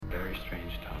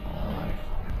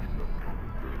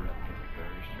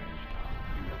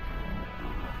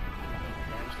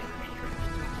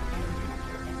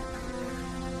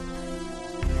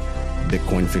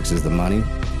Bitcoin fixes the money.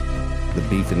 The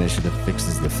Beef Initiative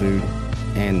fixes the food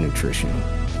and nutrition.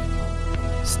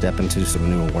 Step into some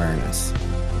new awareness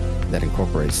that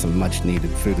incorporates some much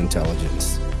needed food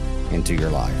intelligence into your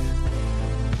life.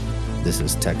 This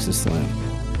is Texas Slim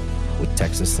with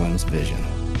Texas Slim's Vision.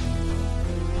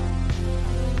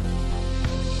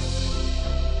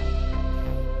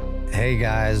 Hey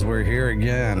guys, we're here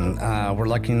again. We're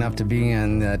lucky enough to be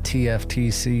in the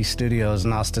TFTC studios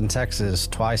in Austin, Texas,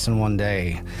 twice in one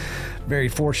day. Very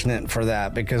fortunate for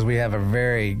that because we have a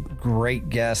very great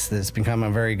guest that's become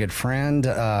a very good friend.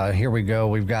 Here we go.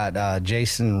 We've got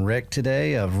Jason Rick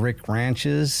today of Rick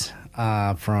Ranches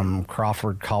from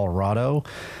Crawford, Colorado.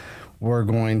 We're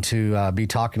going to be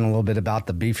talking a little bit about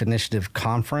the Beef Initiative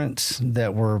Conference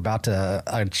that we're about to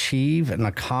achieve and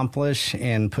accomplish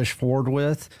and push forward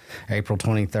with April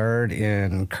 23rd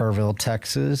in Kerrville,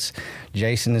 Texas.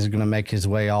 Jason is going to make his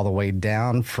way all the way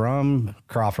down from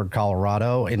Crawford,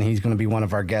 Colorado, and he's going to be one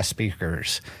of our guest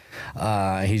speakers.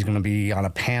 He's going to be on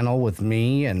a panel with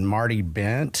me and Marty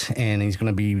Bent, and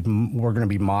we're going to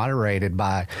be moderated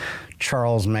by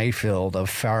Charles Mayfield of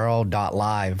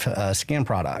Faro.live skin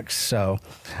products. So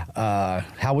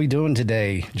how we doing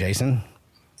today, Jason?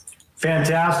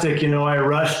 Fantastic. I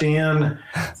rushed in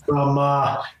from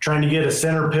trying to get a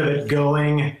center pivot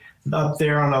going up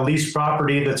there on a leased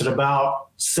property that's at about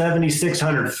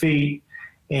 7,600 feet.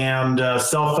 And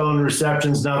cell phone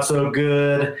reception's not so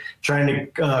good, trying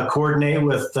to coordinate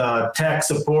with tech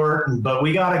support, but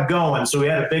we got it going. So we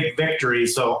had a big victory.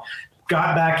 So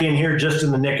got back in here just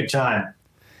in the nick of time.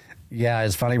 Yeah,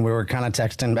 it's funny. We were kind of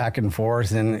texting back and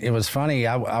forth, and it was funny.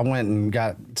 I went and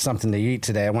got something to eat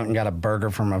today. I went and got a burger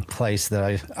from a place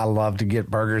that I love to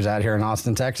get burgers out here in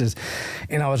Austin, Texas.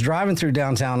 And I was driving through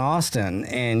downtown Austin,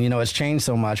 and, it's changed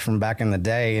so much from back in the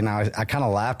day. And I kind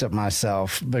of laughed at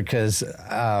myself because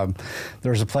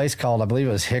there's a place called, I believe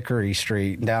it was Hickory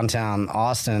Street, downtown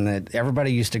Austin, that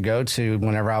everybody used to go to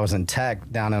whenever I was in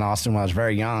tech down in Austin when I was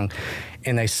very young.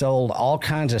 And they sold all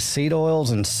kinds of seed oils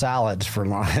and salads for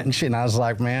lunch. And I was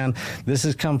like, man, this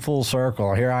has come full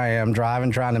circle. Here I am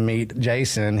driving, trying to meet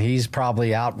Jason. He's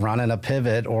probably out running a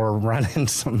pivot or running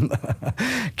some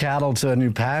cattle to a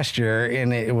new pasture.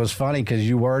 And it was funny because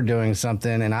you were doing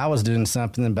something and I was doing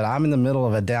something, but I'm in the middle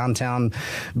of a downtown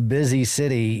busy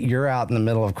city. You're out in the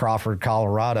middle of Crawford,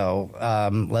 Colorado.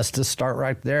 Let's just start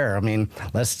right there. I mean,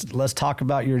 let's talk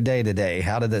about your day today.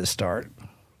 How did it start?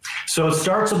 So it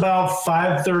starts about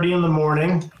 5:30 in the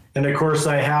morning. And of course,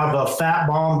 I have a Fat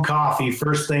Bomb coffee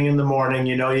first thing in the morning.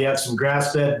 You have some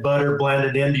grass-fed butter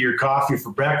blended into your coffee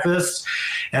for breakfast.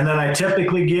 And then I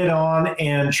typically get on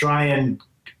and try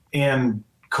and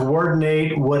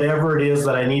coordinate whatever it is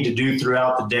that I need to do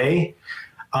throughout the day.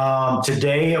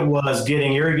 Today it was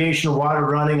getting irrigation water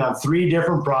running on 3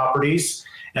 different properties.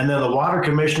 And then the water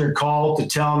commissioner called to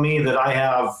tell me that I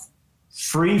have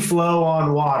free flow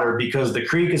on water because the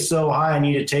creek is so high. I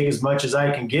need to take as much as I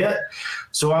can get.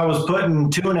 So I was putting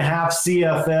 2.5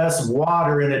 CFS of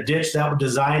water in a ditch that was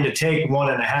designed to take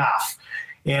 1.5.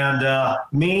 And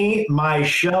me, my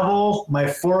shovel, my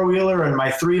 4-wheeler, and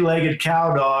my 3-legged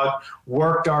cow dog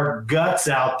worked our guts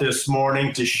out this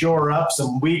morning to shore up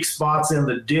some weak spots in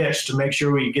the ditch to make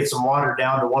sure we could get some water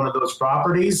down to one of those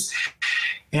properties.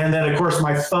 And then, of course,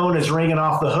 my phone is ringing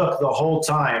off the hook the whole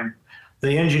time.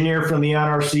 The engineer from the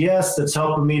NRCS that's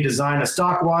helping me design a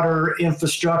stock water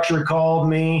infrastructure called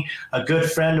me. A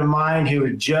good friend of mine who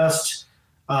had just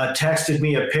texted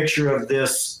me a picture of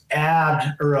this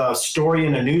ad or a story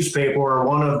in a newspaper where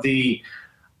one of the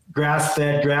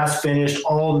grass-fed, grass-finished,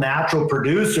 all-natural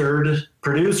producers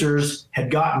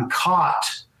had gotten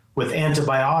caught with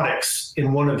antibiotics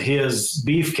in one of his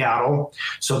beef cattle.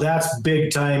 So that's big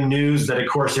time news that, of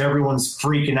course, everyone's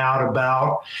freaking out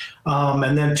about.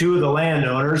 And then 2 of the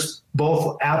landowners,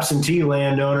 both absentee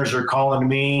landowners, are calling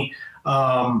me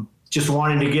just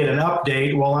wanting to get an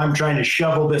update while I'm trying to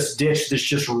shovel this ditch that's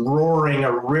just roaring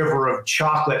a river of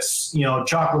chocolates,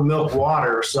 chocolate milk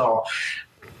water. So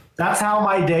that's how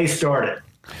my day started.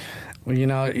 Well,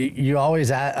 you always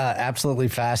absolutely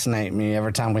fascinate me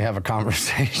every time we have a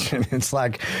conversation. It's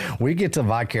like we get to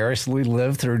vicariously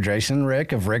live through Jason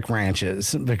Rick of Rick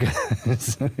Ranches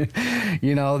because,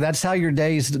 that's how your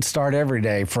days start every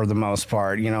day for the most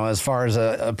part. As far as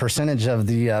a percentage of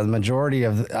the majority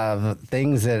of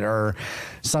things that are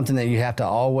something that you have to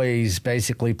always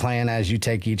basically plan as you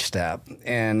take each step.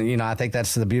 And, I think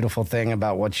that's the beautiful thing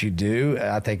about what you do.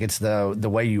 I think it's the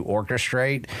way you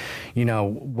orchestrate,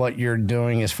 what you're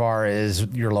doing as far as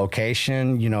your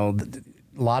location,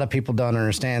 a lot of people don't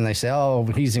understand. They say, "Oh,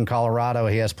 he's in Colorado.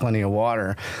 He has plenty of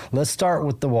water." Let's start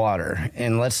with the water,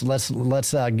 and let's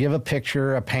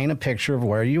give paint a picture of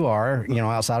where you are,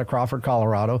 outside of Crawford,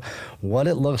 Colorado, what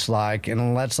it looks like,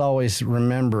 and let's always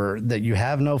remember that you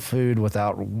have no food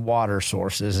without water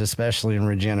sources, especially in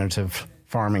regenerative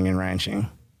farming and ranching.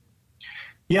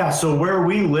 Yeah. So where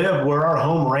we live, where our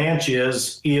home ranch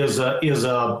is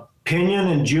a pinyon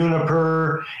and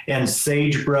juniper and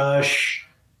sagebrush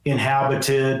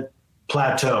inhabited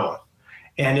plateau.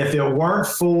 And if it weren't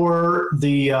for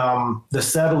the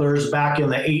settlers back in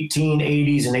the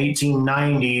 1880s and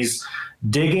 1890s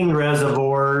digging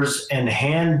reservoirs and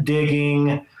hand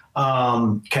digging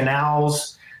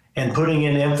canals and putting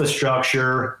in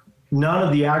infrastructure, none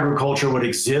of the agriculture would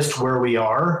exist where we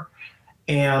are.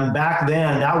 And back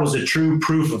then, that was a true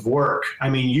proof of work. I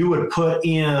mean, you would put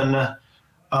in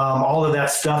all of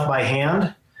that stuff by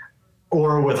hand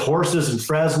or with horses and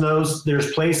Fresnos.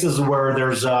 There's places where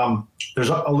there's a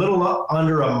little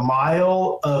under a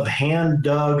mile of hand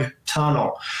dug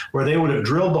tunnel where they would have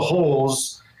drilled the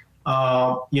holes,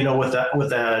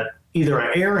 with either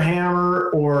an air hammer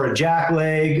or a jack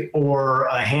leg or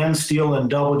a hand steel and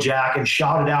double jack, and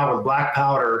shot it out with black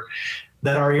powder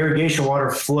that our irrigation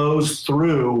water flows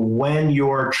through when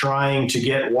you're trying to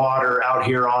get water out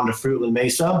here onto Fruitland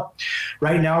Mesa.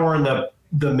 Right now, we're in the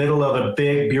middle of a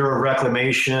big Bureau of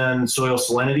Reclamation soil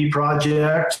salinity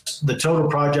project. The total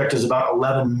project is about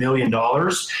 $11 million,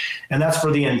 and that's for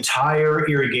the entire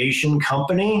irrigation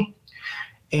company.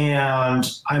 And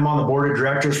I'm on the board of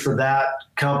directors for that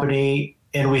company.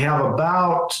 And we have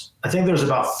there's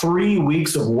about 3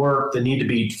 weeks of work that need to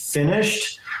be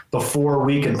finished before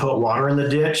we can put water in the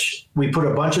ditch. We put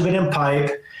a bunch of it in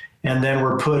pipe, and then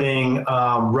we're putting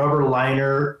rubber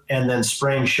liner and then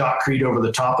spraying shotcrete over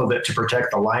the top of it to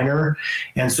protect the liner.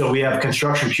 And so we have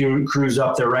construction crews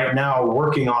up there right now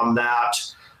working on that.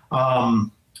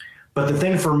 But the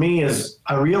thing for me is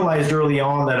I realized early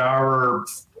on that our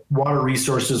water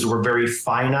resources were very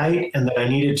finite and that I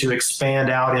needed to expand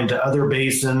out into other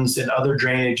basins and other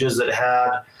drainages that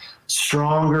had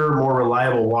stronger, more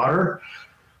reliable water.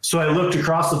 So I looked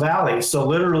across the valley. So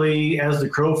literally, as the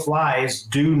crow flies,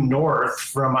 due north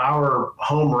from our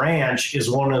home ranch is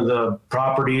one of the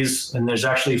properties, and there's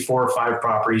actually 4 or 5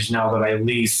 properties now that I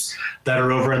lease that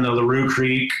are over in the LaRue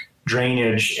Creek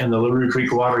drainage and the LaRue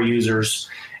Creek water users.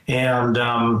 And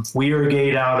we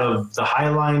irrigate out of the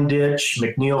Highline Ditch,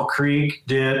 McNeil Creek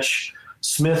Ditch,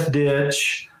 Smith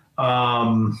Ditch.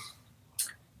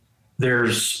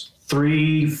 There's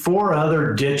 3-4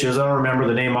 other ditches, I don't remember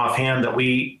the name offhand, that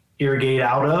we irrigate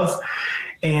out of.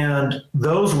 And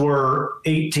those were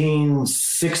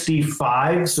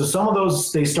 1865. So some of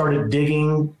those, they started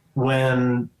digging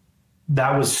when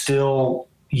that was still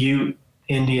Ute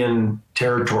Indian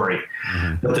territory.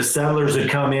 Mm-hmm. But the settlers had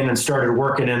come in and started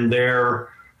working in there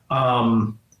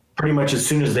pretty much as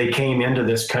soon as they came into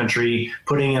this country,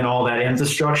 putting in all that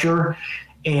infrastructure.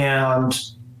 And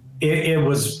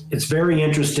it's very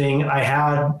interesting. I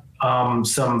had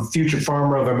some Future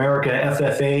Farmer of America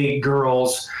FFA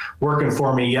girls working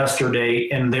for me yesterday,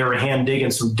 and they were hand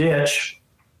digging some ditch.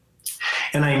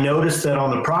 And I noticed that on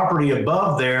the property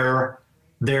above there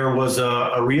was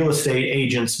a real estate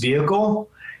agent's vehicle.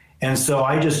 And so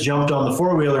I just jumped on the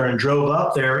 4-wheeler and drove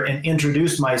up there and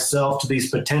introduced myself to these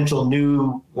potential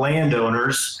new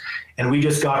landowners. And we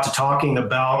just got to talking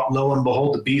about, lo and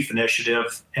behold, the beef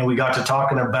initiative. And we got to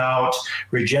talking about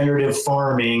regenerative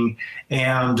farming.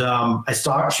 And I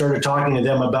started talking to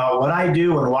them about what I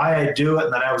do and why I do it.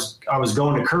 And that I was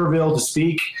going to Kerrville to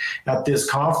speak at this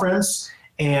conference.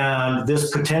 And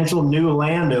this potential new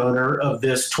landowner of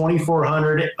this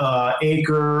 2,400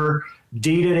 acre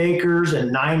deeded acres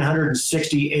and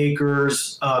 960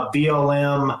 acres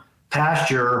BLM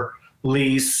pasture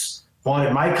lease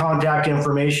wanted my contact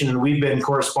information, and we've been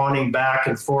corresponding back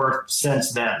and forth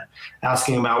since then,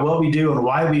 asking about what we do and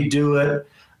why we do it,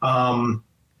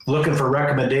 looking for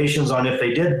recommendations on if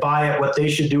they did buy it, what they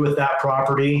should do with that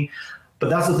property. But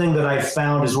that's the thing that I've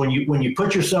found is when you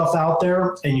put yourself out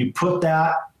there and you put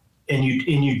that and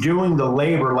you're doing the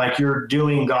labor like you're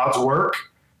doing God's work,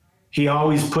 He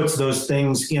always puts those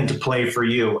things into play for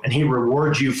you, and He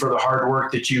rewards you for the hard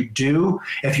work that you do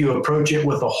if you approach it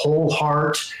with a whole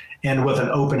heart and with an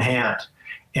open hand.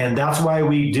 And that's why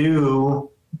we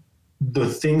do the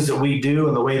things that we do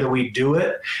and the way that we do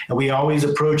it. And we always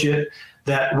approach it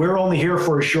that we're only here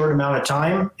for a short amount of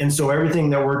time. And so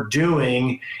everything that we're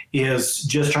doing is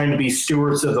just trying to be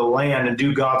stewards of the land and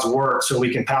do God's work so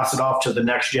we can pass it off to the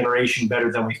next generation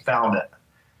better than we found it.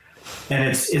 And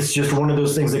it's just one of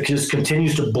those things that just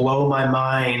continues to blow my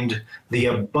mind, the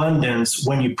abundance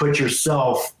when you put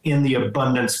yourself in the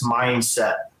abundance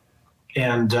mindset.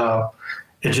 And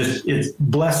it's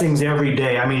blessings every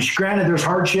day. I mean, granted, there's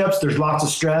hardships, there's lots of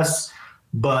stress,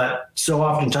 but so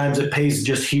oftentimes it pays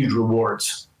just huge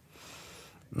rewards.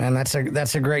 Man,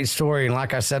 that's a great story. And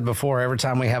like I said before, every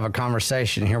time we have a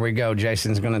conversation, here we go,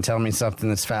 Jason's going to tell me something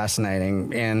that's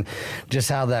fascinating. And just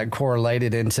how that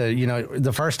correlated into,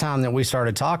 the first time that we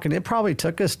started talking, it probably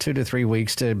took us 2 to 3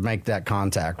 weeks to make that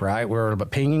contact, right? We were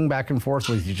pinging back and forth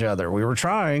with each other. We were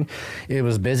trying. It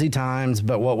was busy times,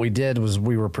 but what we did was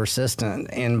we were persistent.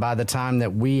 And by the time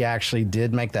that we actually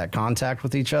did make that contact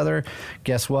with each other,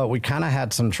 guess what? We kind of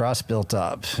had some trust built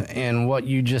up. And what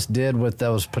you just did with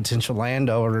those potential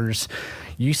landowners,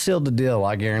 you sealed the deal,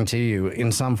 I guarantee you,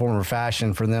 in some form or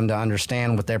fashion for them to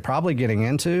understand what they're probably getting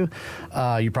into.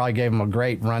 You probably gave them a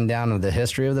great rundown of the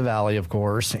history of the valley, of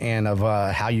course, and of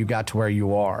how you got to where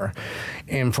you are.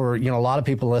 And for a lot of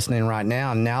people listening right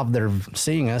now they're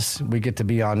seeing us. We get to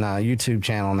be on a YouTube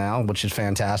channel now, which is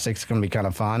fantastic. It's going to be kind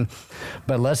of fun.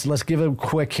 But let's give a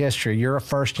quick history. You're a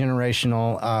first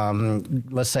generational,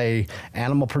 let's say,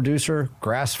 animal producer,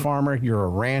 grass farmer. You're a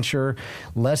rancher.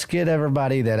 Let's get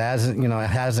everybody that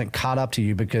hasn't caught up to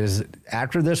you, because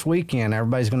after this weekend,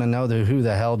 everybody's going to know who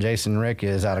the hell Jason Rick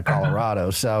is out of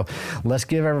Colorado. So let's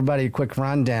give everybody a quick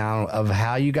rundown of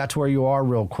how you got to where you are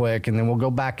real quick, and then we'll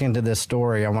go back into this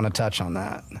story. I want to touch on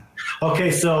that.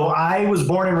 Okay, so I was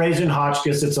born and raised in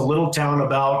Hotchkiss. It's a little town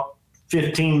about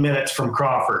 15 minutes from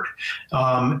Crawford.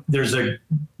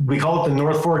 We call it the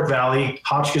North Fork Valley,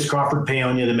 Hotchkiss, Crawford,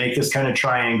 Paonia, to make this kind of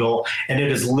triangle, and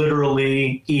it is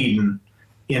literally Eden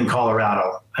in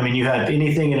Colorado. I mean, you have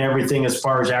anything and everything as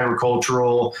far as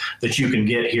agricultural that you can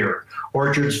get here.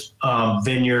 Orchards,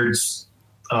 vineyards,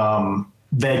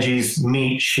 veggies,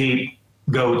 meat, sheep,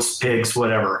 goats, pigs,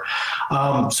 whatever.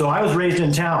 So I was raised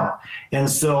in town. And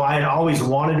so I had always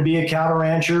wanted to be a cattle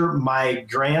rancher. My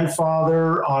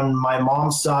grandfather on my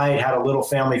mom's side had a little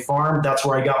family farm. That's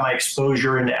where I got my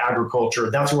exposure into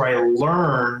agriculture. That's where I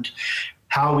learned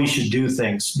how we should do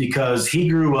things, because he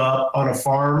grew up on a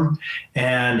farm,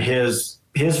 and his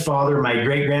father, my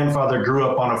great-grandfather, grew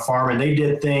up on a farm, and they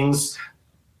did things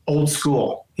old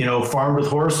school, farmed with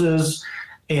horses,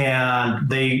 and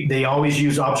they always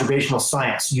use observational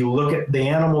science. You look at the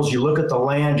animals, you look at the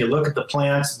land, you look at the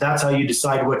plants. That's how you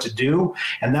decide what to do.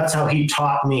 And that's how he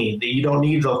taught me that you don't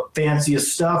need the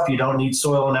fanciest stuff. You don't need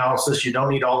soil analysis. You don't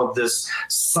need all of this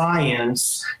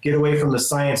science. Get away from the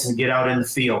science and get out in the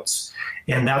fields.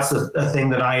 And that's a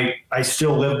thing that I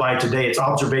still live by today. It's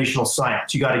observational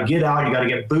science. You got to get out. You got to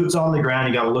get boots on the ground.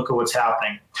 You got to look at what's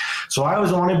happening. So I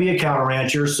always wanted to be a cattle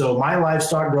rancher. So my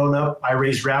livestock growing up, I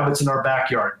raised rabbits in our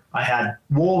backyard. I had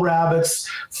wool rabbits,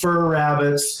 fur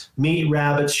rabbits, meat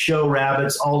rabbits, show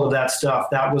rabbits, all of that stuff.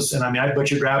 I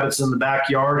butchered rabbits in the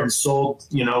backyard and sold,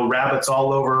 rabbits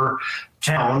all over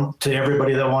town to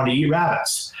everybody that wanted to eat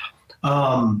rabbits.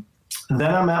 Then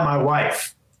I met my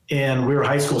wife. And we were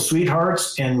high school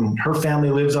sweethearts, and her family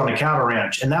lives on a cattle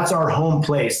ranch. And that's our home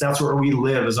place. That's where we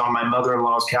live, is on my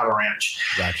mother-in-law's cattle ranch.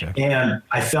 Gotcha. And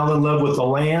I fell in love with the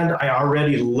land. I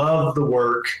already loved the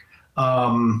work.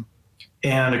 And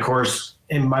of course,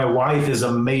 my wife is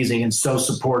amazing and so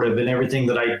supportive in everything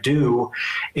that I do.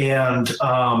 And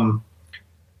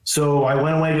so I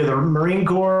went away to the Marine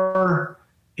Corps.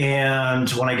 And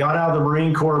when I got out of the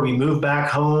Marine Corps, we moved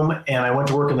back home, and I went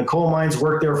to work in the coal mines,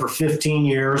 worked there for 15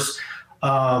 years.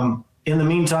 In the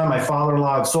meantime, my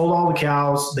father-in-law had sold all the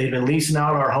cows. They'd been leasing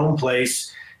out our home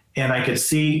place, and I could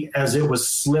see as it was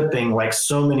slipping, like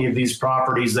so many of these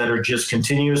properties that are just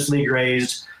continuously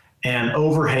grazed and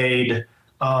overhayed.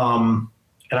 And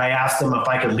I asked them if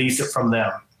I could lease it from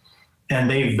them. And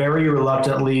they very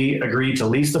reluctantly agreed to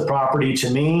lease the property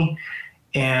to me.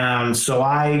 And so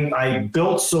I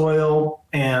built soil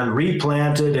and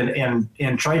replanted and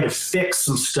tried to fix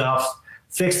some stuff,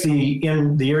 fix the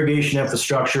irrigation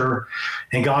infrastructure,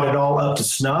 and got it all up to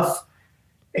snuff.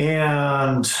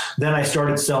 And then I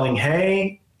started selling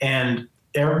hay, and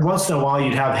every once in a while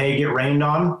you'd have hay get rained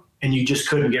on, and you just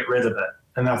couldn't get rid of it.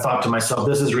 And I thought to myself,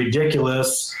 this is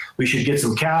ridiculous. We should get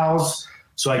some cows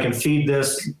so I can feed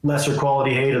this lesser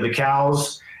quality hay to the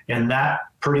cows. And that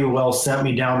pretty well sent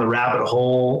me down the rabbit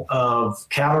hole of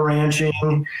cattle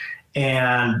ranching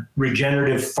and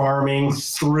regenerative farming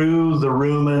through the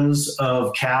rumens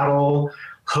of cattle,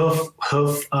 hoof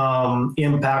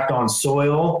impact on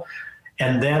soil.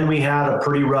 And then we had a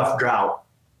pretty rough drought.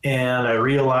 And I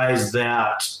realized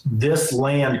that this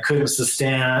land couldn't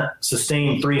sustain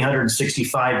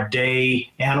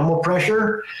 365-day animal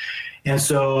pressure. And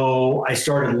so I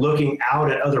started looking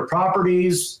out at other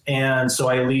properties. And so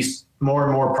I leased more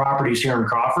and more properties here in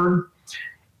Crawford.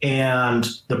 And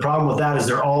the problem with that is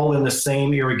they're all in the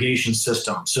same irrigation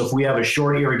system. So if we have a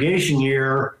short irrigation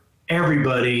year,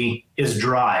 everybody is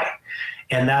dry.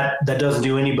 And that doesn't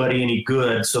do anybody any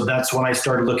good. So that's when I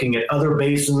started looking at other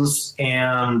basins.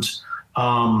 And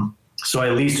so I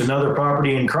leased another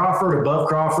property in Crawford, above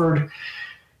Crawford.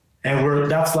 And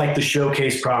that's like the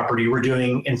showcase property. We're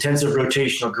doing intensive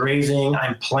rotational grazing.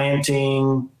 I'm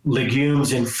planting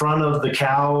legumes in front of the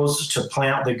cows to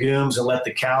plant legumes and let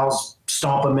the cows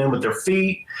stomp them in with their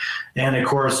feet. And of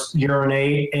course,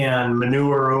 urinate and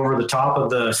manure over the top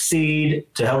of the seed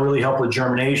to really help with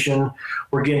germination.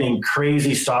 We're getting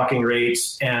crazy stocking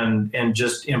rates and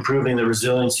just improving the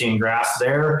resiliency in grass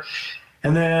there.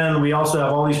 And then we also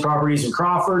have all these properties in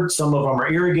Crawford. Some of them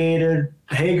are irrigated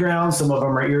hay ground. Some of them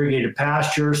are irrigated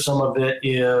pasture. Some of it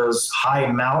is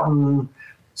high mountain,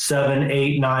 7,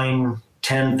 8, 9,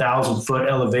 10,000 foot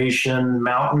elevation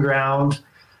mountain ground.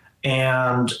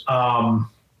 And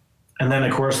then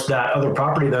of course that other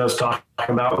property that I was talking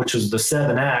about, which is the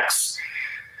 7X,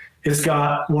 it's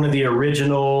got one of the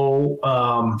original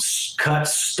cut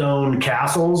stone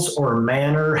castles or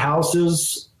manor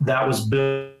houses that was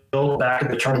built back at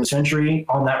the turn of the century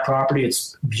on that property.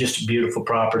 It's just a beautiful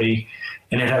property,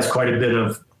 and it has quite a bit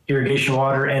of irrigation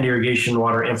water and irrigation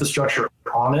water infrastructure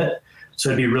on it. So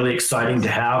it'd be really exciting to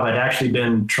have. I'd actually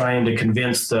been trying to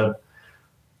convince the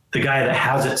guy that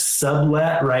has it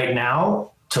sublet right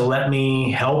now to let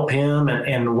me help him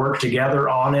and work together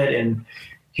on it. And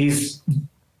he's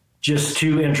just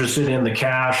too interested in the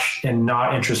cash and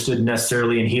not interested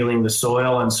necessarily in healing the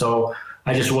soil. And so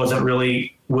I just wasn't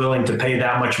really willing to pay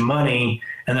that much money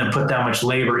and then put that much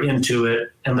labor into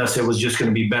it unless it was just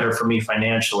going to be better for me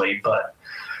financially. But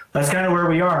that's kind of where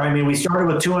we are. I mean, we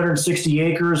started with 260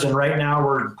 acres, and right now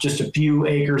we're just a few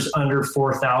acres under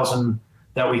 4,000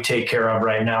 that we take care of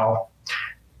right now.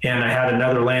 And I had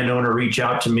another landowner reach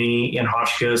out to me in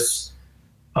Hotchkiss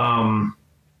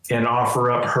and offer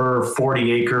up her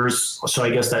 40 acres. So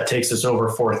I guess that takes us over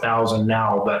 4,000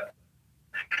 now. But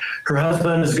her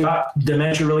husband has got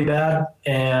dementia really bad.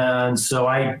 And so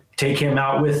I take him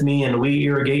out with me and we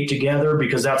irrigate together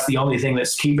because that's the only thing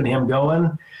that's keeping him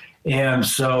going. And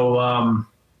so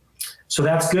so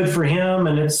that's good for him,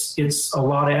 and it's a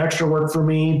lot of extra work for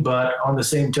me. But on the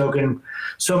same token,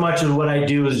 so much of what I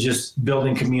do is just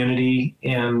building community,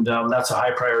 and that's a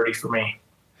high priority for me.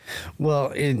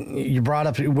 Well, you brought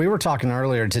up, we were talking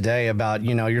earlier today about,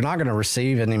 you're not going to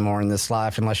receive anymore in this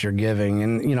life unless you're giving.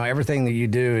 And, everything that you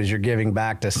do is you're giving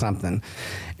back to something.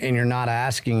 And you're not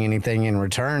asking anything in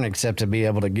return except to be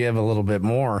able to give a little bit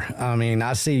more. I mean,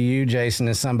 I see you, Jason,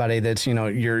 as somebody that's,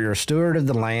 you're a steward of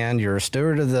the land, you're a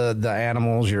steward of the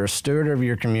animals, you're a steward of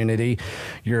your community,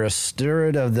 you're a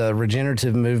steward of the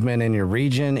regenerative movement in your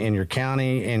region, in your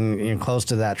county, and close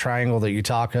to that triangle that you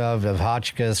talk of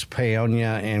Hotchkiss,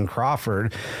 Paonia, and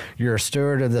Crawford. You're a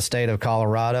steward of the state of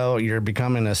Colorado. You're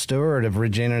becoming a steward of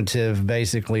regenerative,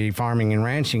 basically, farming and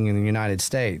ranching in the United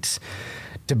States.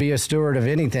 To be a steward of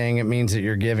anything, it means that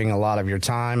you're giving a lot of your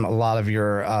time, a lot of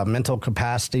your mental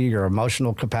capacity, your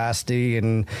emotional capacity,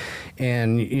 and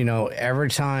every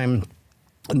time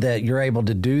that you're able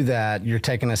to do that, you're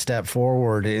taking a step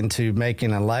forward into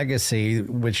making a legacy,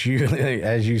 which you,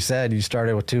 as you said, you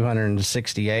started with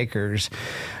 260 acres.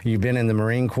 You've been in the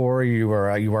Marine Corps. You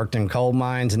worked in coal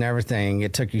mines and everything.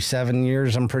 It took you 7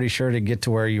 years, I'm pretty sure, to get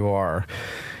to where you are.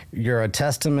 You're a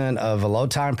testament of a low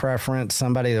time preference,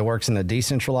 somebody that works in a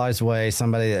decentralized way,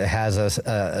 somebody that has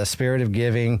a spirit of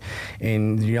giving,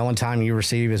 and the only time you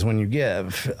receive is when you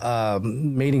give.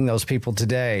 Meeting those people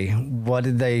today, what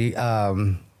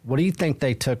do you think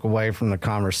they took away from the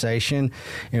conversation,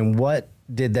 and what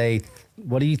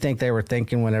do you think they were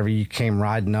thinking whenever you came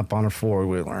riding up on a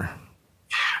four-wheeler?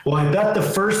 Well, I bet the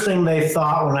first thing they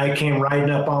thought when I came riding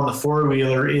up on the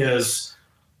four-wheeler is,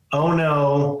 oh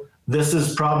no, this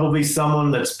is probably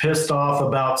someone that's pissed off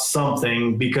about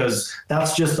something, because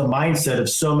that's just the mindset of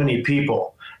so many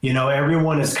people.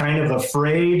 Everyone is kind of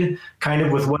afraid, kind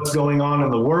of with what's going on in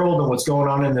the world and what's going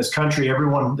on in this country.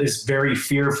 Everyone is very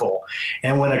fearful.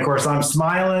 And when, of course, I'm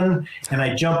smiling and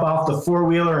I jump off the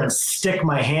four-wheeler and stick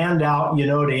my hand out,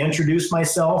 to introduce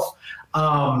myself,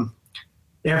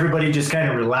 everybody just kind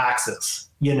of relaxes,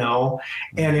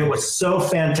 And it was so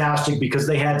fantastic because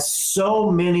they had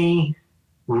so many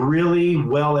really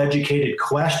well-educated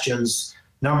questions.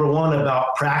 Number one,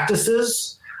 about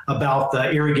practices, about the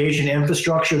irrigation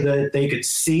infrastructure that they could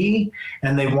see,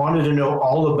 and they wanted to know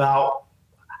all about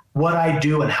what I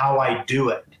do and how I do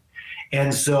it.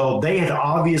 And so they had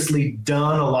obviously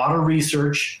done a lot of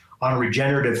research on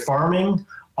regenerative farming,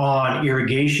 on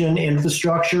irrigation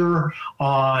infrastructure,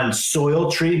 on soil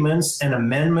treatments and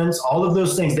amendments, all of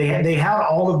those things. They had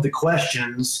all of the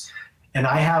questions, and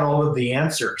I had all of the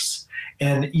answers.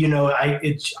 And, you know,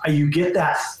 you get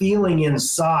that feeling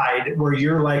inside where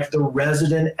you're like the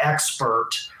resident expert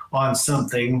on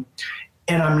something.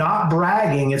 And I'm not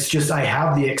bragging. It's just I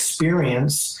have the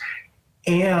experience,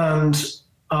 and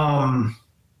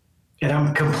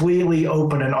I'm completely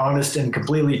open and honest and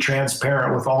completely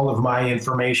transparent with all of my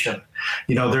information.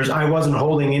 You know, I wasn't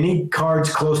holding any cards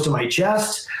close to my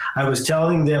chest. I was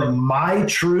telling them my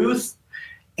truth,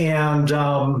 and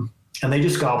they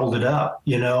just gobbled it up,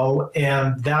 you know.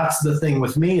 And that's the thing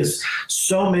with me, is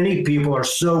so many people are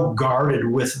so guarded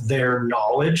with their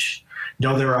knowledge. You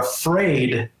know, they're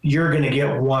afraid you're going to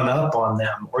get one up on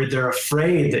them, or they're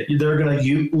afraid that they're going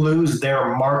to lose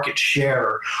their market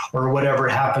share, or whatever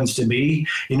it happens to be.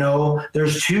 You know,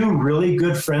 there's two really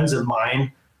good friends of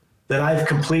mine that I've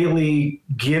completely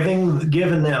given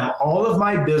them all of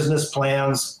my business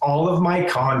plans, all of my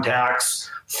contacts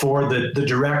for the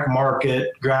direct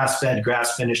market grass-fed,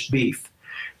 grass-finished beef,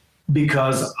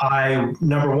 because I,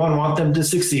 number one, want them to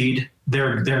succeed.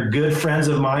 They're good friends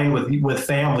of mine with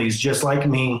families just like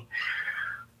me.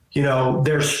 You know,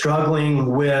 they're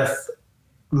struggling with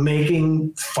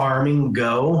making farming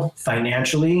go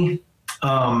financially.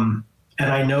 And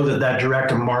I know that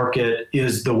direct market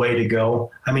is the way to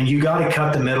go. I mean, you got to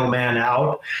cut the middleman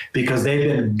out, because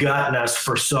they've been gutting us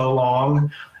for so long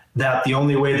that the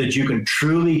only way that you can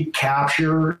truly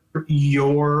capture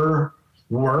your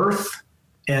worth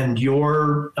and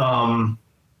your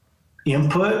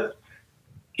input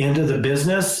into the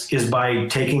business is by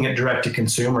taking it direct to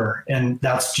consumer. And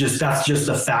that's just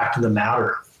the fact of the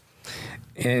matter.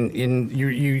 And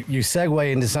you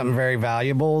segue into something very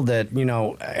valuable that, you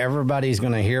know, everybody's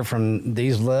going to hear from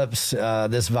these lips,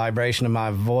 this vibration of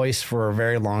my voice for a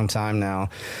very long time now.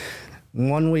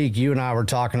 One week, you and I were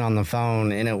talking on the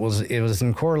phone, and it was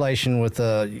in correlation with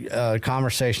a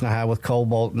conversation I had with Cole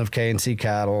Bolton of K&C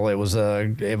Cattle. It was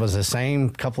the same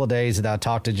couple of days that I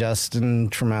talked to Justin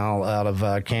Trammell out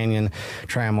of Canyon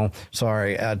Trammell,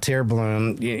 Tier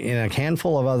Bloom, and a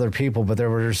handful of other people. But there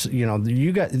was, you know,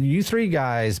 you three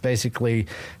guys basically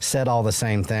said all the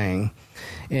same thing.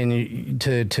 And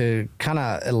to kind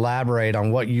of elaborate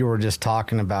on what you were just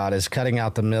talking about is cutting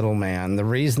out the middleman. The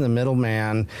reason the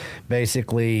middleman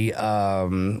basically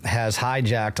has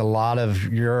hijacked a lot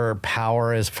of your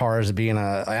power as far as being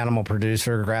an animal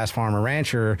producer, grass farmer,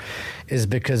 rancher, is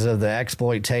because of the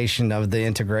exploitation of the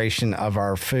integration of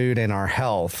our food and our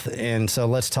health. And so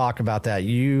let's talk about that.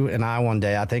 You and I, one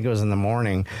day, I think it was in the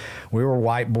morning, we were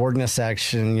whiteboarding a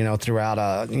section, you know, through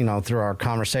our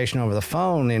conversation over the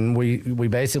phone, and we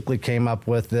basically came up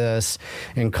with this,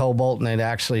 and Cole Bolton had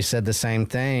actually said the same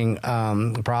thing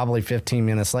probably 15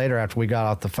 minutes later after we got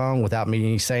off the phone without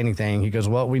me saying anything. He goes,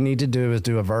 what we need to do is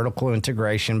do a vertical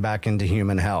integration back into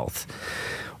human health.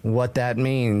 What that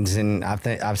means, and I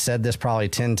think I've said this probably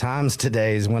 10 times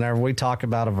today, is whenever we talk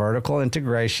about a vertical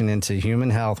integration into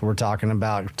human health, we're talking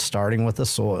about starting with the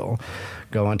soil,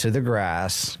 going to the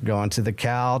grass, going to the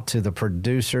cow, to the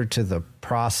producer, to the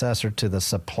processor, to the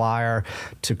supplier,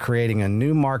 to creating a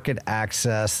new market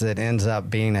access that ends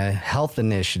up being a health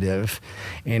initiative.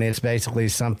 And it's basically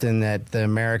something that the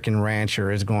American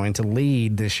rancher is going to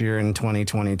lead this year in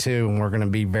 2022. And we're going to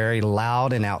be very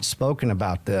loud and outspoken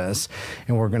about this.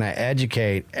 And we're going to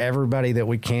educate everybody that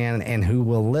we can and who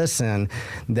will listen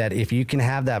that if you can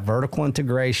have that vertical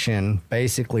integration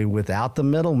basically without the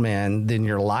middlemen, then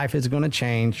your life is going to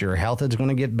change. Your health is going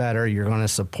to get better. You're going to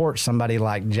support somebody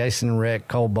like Jason Rick,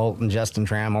 Cole Bolton, Justin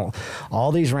Trammell,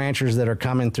 all these ranchers that are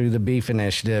coming through the beef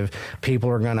initiative. People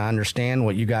are going to understand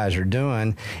what you guys are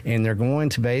doing, and they're going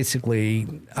to basically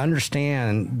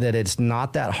understand that it's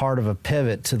not that hard of a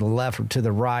pivot to the left or to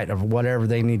the right of whatever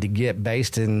they need to get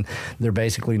based in their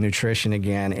basically nutrition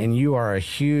again. And you are a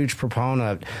huge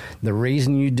proponent. The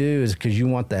reason you do is because you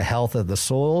want the health of the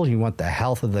soil, you want the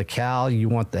health of the cow, you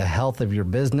want the health of your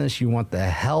business, you want the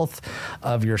health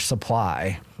of your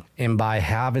supply. And by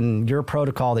having your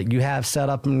protocol that you have set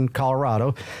up in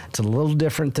Colorado, it's a little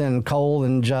different than Cole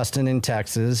and Justin in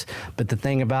Texas. But the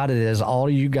thing about it is all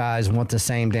of you guys want the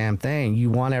same damn thing. You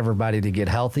want everybody to get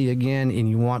healthy again, and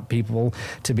you want people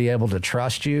to be able to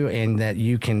trust you and that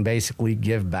you can basically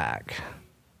give back.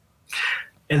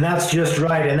 And that's just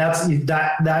right. And that's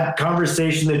that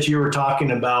conversation that you were talking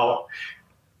about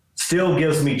still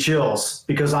gives me chills,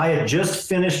 because I had just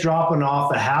finished dropping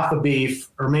off a half a beef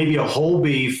or maybe a whole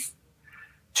beef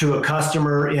to a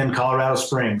customer in Colorado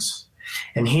Springs.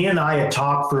 And he and I had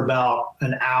talked for about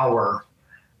an hour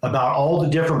about all the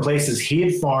different places he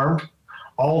had farmed,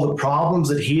 all the problems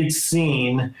that he had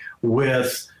seen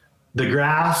with the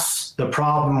grass, the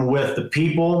problem with the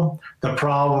people, the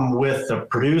problem with the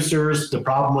producers, the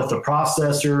problem with the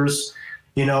processors.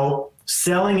 You know,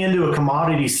 selling into a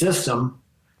commodity system,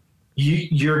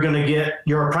 you're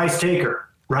a price taker,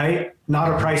 right?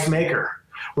 Not a price maker.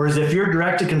 Whereas if you're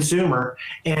direct to consumer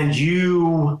and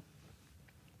you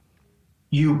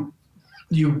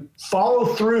follow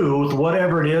through with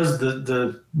whatever it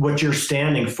is, what you're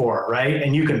standing for, right?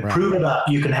 And you can prove it up.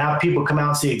 You can have people come out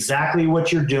and see exactly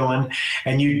what you're doing,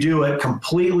 and you do it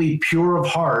completely pure of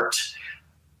heart.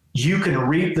 You can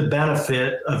reap the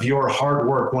benefit of your hard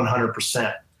work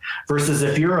 100%. Versus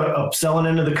if you're selling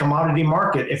into the commodity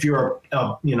market, if you're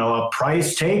a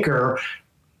price taker,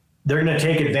 they're going to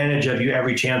take advantage of you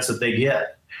every chance that they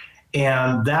get.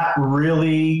 And that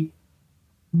really,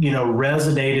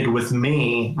 resonated with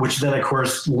me, which then of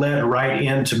course led right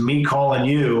into me calling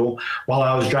you while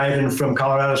I was driving from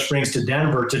Colorado Springs to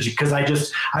Denver because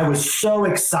I was so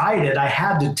excited. I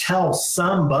had to tell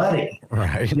somebody,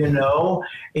 right.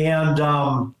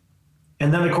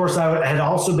 And then of course I had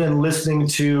also been listening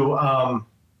to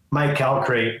Mike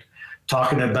Calcrate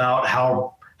talking about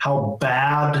how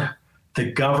bad the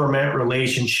government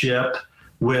relationship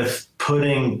with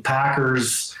putting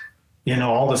packers,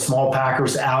 all the small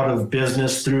packers out of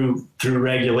business through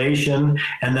regulation,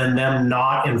 and then them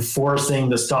not enforcing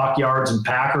the Stockyards and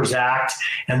Packers Act,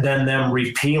 and then them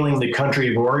repealing the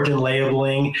country of origin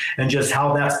labeling, and just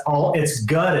how it's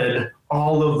gutted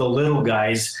all of the little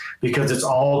guys because it's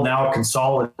all now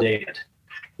consolidated,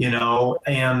 and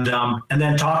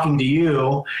then talking to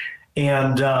you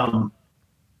and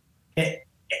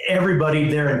everybody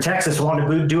there in Texas wanted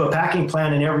to do a packing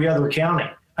plant in every other county.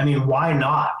 I mean, why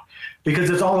not? Because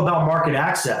it's all about market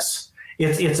access.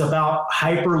 It's about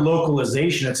hyper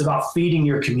localization. It's about feeding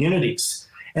your communities.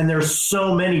 And there's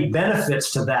so many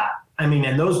benefits to that. I mean,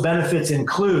 and those benefits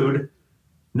include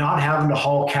not having to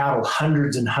haul cattle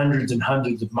hundreds and hundreds and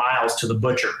hundreds of miles to the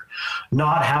butcher,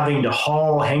 not having to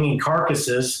haul hanging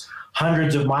carcasses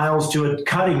hundreds of miles to a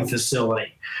cutting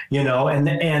facility,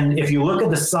 and if you look at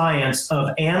the science of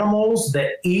animals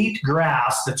that eat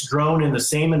grass that's grown in the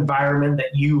same environment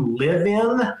that you live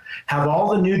in, have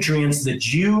all the nutrients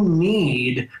that you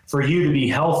need for you to be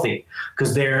healthy,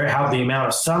 because they have the amount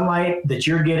of sunlight that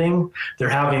you're getting, they're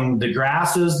having the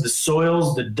grasses, the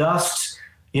soils, the dust,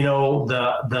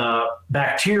 the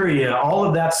bacteria, all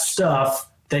of that stuff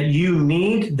that you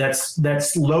need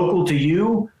that's local to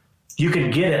you. You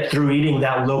can get it through eating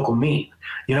that local meat.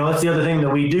 That's the other thing that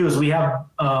we do is we have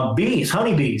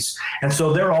honeybees. And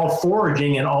so they're all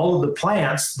foraging in all of the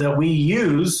plants that we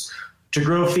use to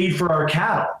grow feed for our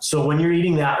cattle. So when you're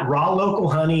eating that raw local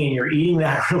honey and you're eating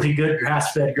that really good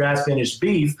grass-fed, grass-finished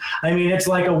beef, I mean, it's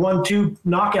like a 1-2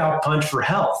 knockout punch for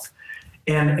health.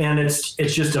 And it's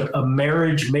just a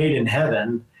marriage made in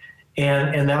heaven.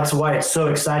 And that's why it's so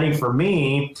exciting for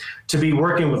me to be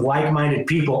working with like-minded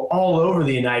people all over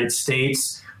the United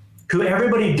States, who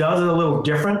everybody does it a little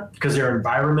different because their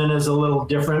environment is a little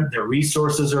different, their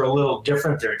resources are a little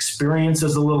different, their experience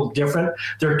is a little different,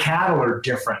 their cattle are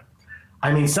different.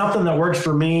 I mean, something that works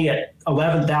for me at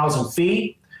 11,000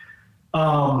 feet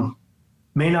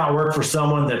may not work for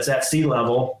someone that's at sea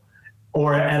level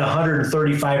or at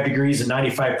 135 degrees and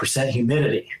 95%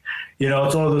 humidity.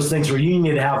 It's one of those things where you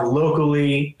need to have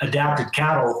locally adapted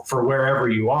cattle for wherever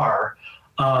you are.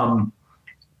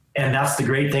 And that's the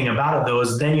great thing about it, though,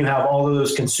 is then you have all of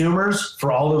those consumers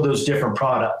for all of those different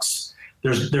products.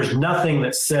 There's nothing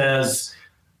that says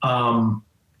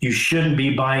you shouldn't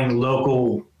be buying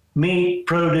local meat,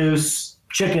 produce,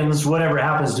 chickens, whatever it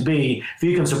happens to be. If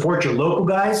you can support your local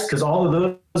guys, because all of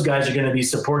those guys are going to be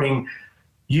supporting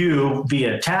you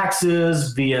via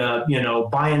taxes, via,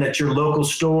 buying at your local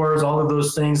stores, all of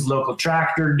those things, local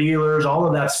tractor dealers, all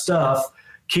of that stuff.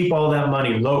 Keep all that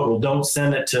money local. Don't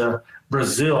send it to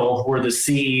Brazil where the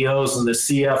CEOs and the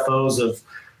CFOs of,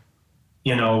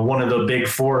 one of the big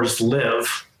fours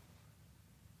live.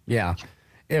 Yeah.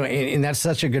 And that's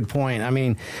such a good point. I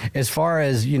mean, as far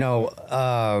as,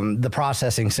 the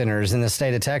processing centers in the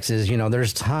state of Texas,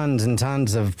 there's tons and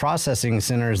tons of processing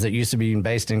centers that used to be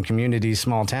based in communities,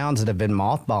 small towns that have been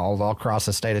mothballed all across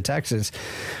the state of Texas.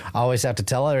 I always have to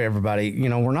tell everybody,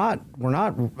 we're not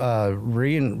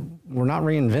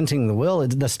reinventing the wheel.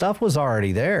 The stuff was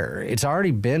already there. It's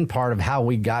already been part of how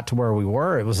we got to where we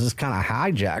were. It was just kind of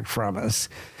hijacked from us.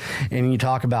 And you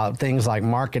talk about things like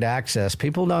market access.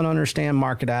 People don't understand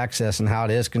market access and how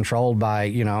it is controlled by,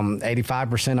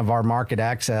 85% of our market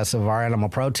access of our animal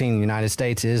protein in the United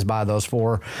States is by those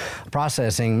 4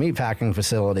 processing meat packing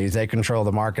facilities. They control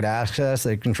the market access.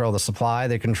 They control the supply.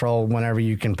 They control whenever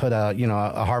you can put a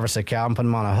harvested cow and put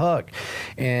them on a hook.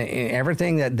 And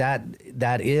everything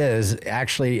that is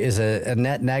actually is a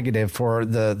net negative for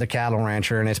the cattle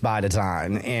rancher, and it's by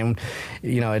design. And,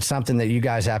 it's something that you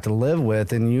guys have to live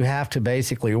with, and you have to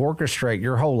basically orchestrate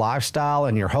your whole lifestyle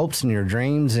and your hopes and your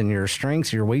dreams and your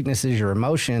strengths, your weaknesses, your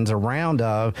emotions around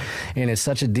of. And it's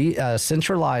such a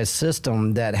centralized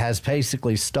system that has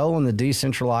basically stolen the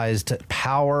decentralized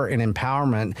power and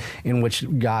empowerment in which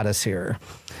got us here.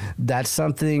 That's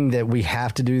something that we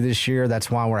have to do this year.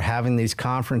 That's why we're having these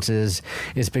conferences,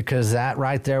 is because that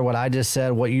right there, what I just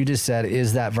said, what you just said,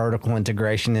 is that vertical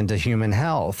integration into human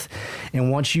health.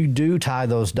 And once you do tie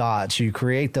those dots, you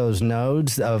create those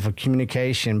nodes of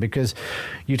communication, because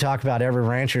you talk about every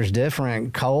rancher is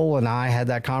different. Cole and I had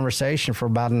that conversation for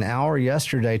about an hour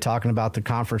yesterday talking about the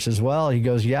conference as well. He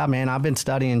goes, yeah, man, I've been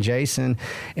studying Jason,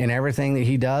 and everything that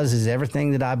he does is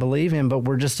everything that I believe in, but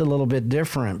we're just a little bit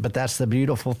different. But that's the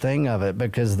beautiful thing of it,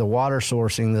 because the water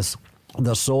sourcing,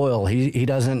 the soil, he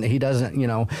doesn't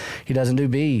do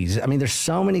bees. I mean, there's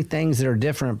so many things that are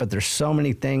different, but there's so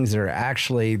many things that are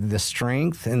actually the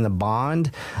strength and the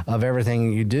bond of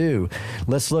everything you do.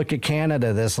 Let's look at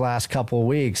Canada this last couple of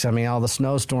weeks. I mean, all the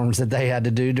snowstorms that they had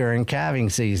to do during calving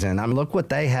season. I mean, look what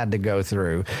they had to go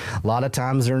through. A lot of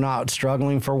times they're not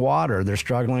struggling for water. They're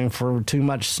struggling for too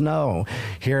much snow.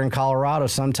 Here in Colorado,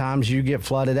 sometimes you get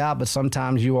flooded out, but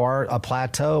sometimes you are a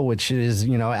plateau, which is,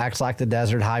 acts like the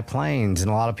desert high plains.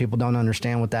 And a lot of people don't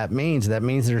understand what that means. That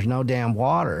means there's no damn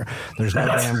water. There's no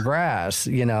damn grass,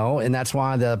 and that's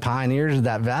why the pioneers of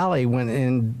that valley went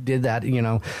and did that,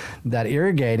 that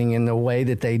irrigating in the way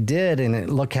that they did.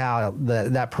 And look how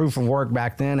that proof of work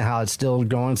back then, how it's still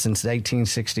going since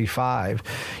 1865.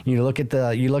 You look at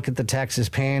the Texas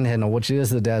Panhandle, which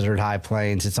is the desert high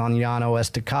plains. It's on Llano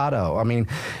Estacado. I mean,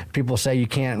 people say you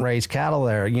can't raise cattle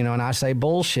there, and I say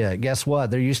bullshit. Guess what?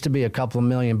 There used to be a couple of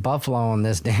million buffalo on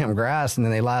this damn grass, and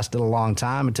then they lasted a long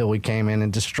time until we came in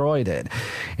and destroyed it.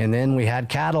 And then we had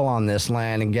cattle on this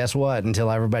land, and guess what?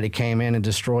 Until everybody came in and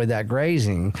destroyed that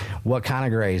grazing. What kind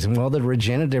of grazing? Well, the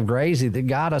regenerative grazing that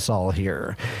got us all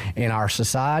here. And our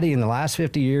society in the last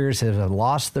 50 years have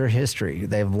lost their history.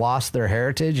 They've lost their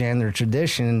heritage and their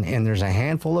tradition, and there's a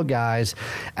handful of guys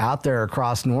out there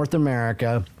across North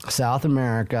America, South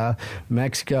America,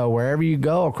 Mexico, wherever you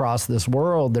go across this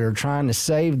world, that are trying to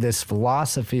save this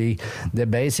philosophy that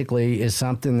basically is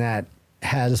something that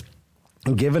has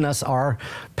given us our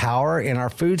power and our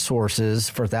food sources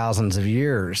for thousands of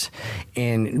years.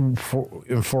 And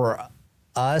for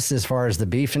us, as far as the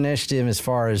beef initiative, as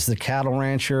far as the cattle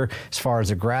rancher, as far as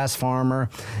the grass farmer,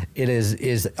 it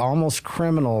is almost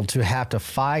criminal to have to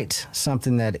fight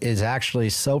something that is actually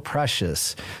so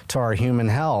precious to our human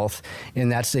health. And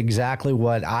that's exactly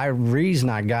what reason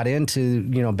I got into,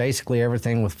 basically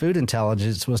everything with food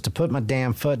intelligence, was to put my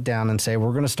damn foot down and say,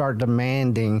 we're going to start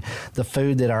demanding the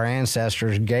food that our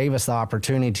ancestors gave us the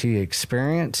opportunity to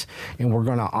experience, and we're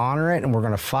going to honor it, and we're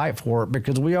going to fight for it,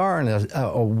 because we are in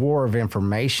a war of information.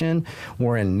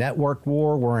 We're in network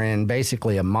war. We're in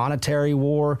basically a monetary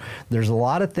war. There's a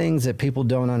lot of things that people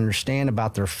don't understand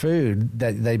about their food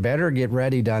that they better get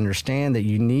ready to understand, that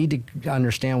you need to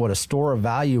understand what a store of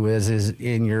value is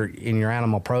in your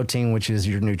animal protein, which is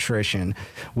your nutrition,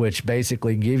 which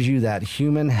basically gives you that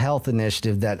human health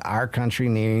initiative that our country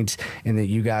needs and that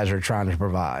you guys are trying to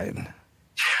provide.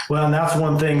 Well, and that's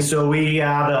one thing. So we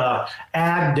had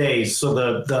ag days. So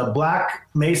the Black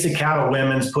Mesa Cattle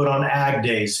Women's put on ag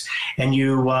days, and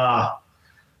you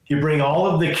bring all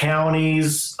of the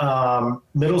county's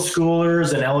middle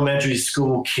schoolers and elementary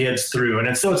school kids through.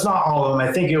 And so it's not all of them.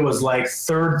 I think it was like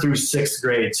 3rd through 6th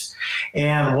grades.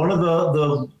 And one of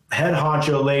the head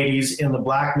honcho ladies in the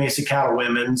Black Mesa Cattle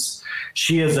Women's,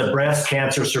 she is a breast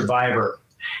cancer survivor.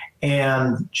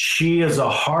 And she is a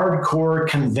hardcore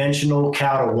conventional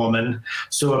cattle woman.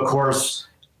 So, of course,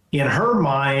 in her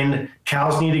mind,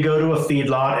 cows need to go to a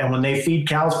feedlot, and when they feed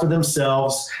cows for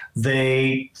themselves,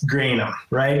 they grain them,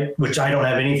 right? Which I don't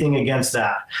have anything against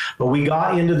that. But we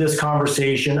got into this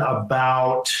conversation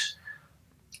about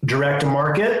direct to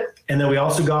market, and then we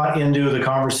also got into the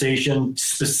conversation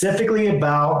specifically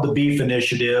about the beef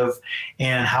initiative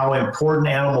and how important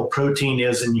animal protein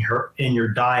is in your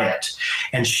diet.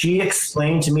 And she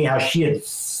explained to me how she had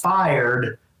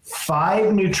fired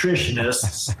 5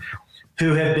 nutritionists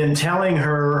who have been telling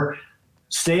her,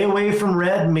 stay away from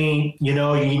red meat. You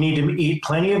know, you need to eat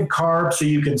plenty of carbs so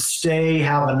you can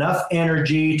have enough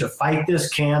energy to fight this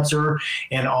cancer,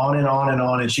 and on and on and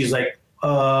on. And she's like,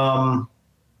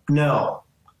 no,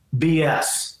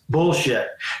 BS, bullshit.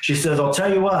 She says, I'll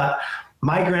tell you what,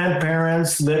 my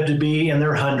grandparents lived to be in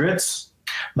their hundreds.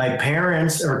 My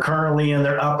parents are currently in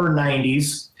their upper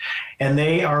 90s, and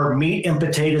they are meat and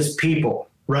potatoes people,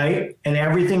 right? And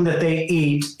everything that they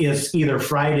eat is either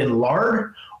fried in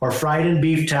lard or fried in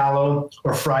beef tallow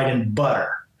or fried in butter.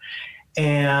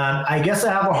 And I guess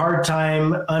I have a hard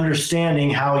time understanding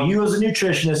how you as a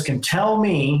nutritionist can tell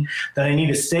me that I need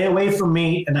to stay away from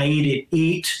meat and I need to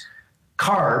eat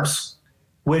carbs,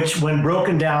 which when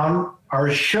broken down are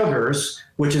sugars,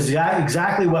 which is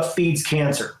exactly what feeds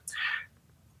cancer.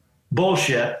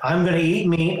 Bullshit. I'm going to eat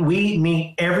meat. We eat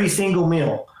meat every single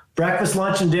meal. Breakfast,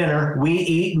 lunch, and dinner, we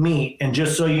eat meat. And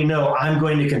just so you know, I'm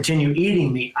going to continue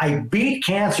eating meat. I beat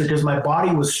cancer because my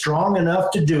body was strong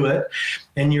enough to do it,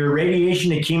 and your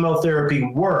radiation and chemotherapy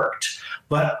worked.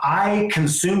 But I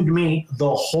consumed meat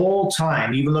the whole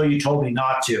time, even though you told me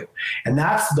not to. And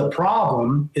that's the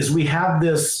problem, is we have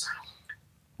this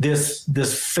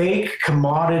fake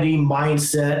commodity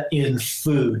mindset in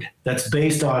food that's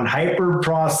based on hyper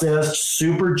processed,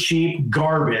 super cheap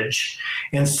garbage,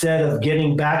 instead of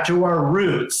getting back to our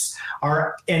roots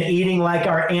and eating like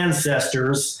our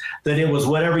ancestors, that it was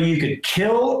whatever you could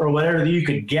kill or whatever you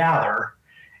could gather.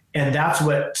 And that's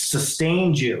what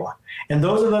sustained you. And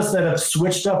those of us that have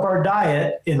switched up our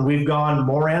diet and we've gone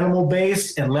more animal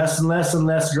based and less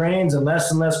grains and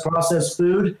less processed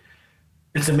food,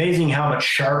 it's amazing how much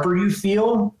sharper you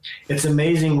feel. It's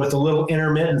amazing with a little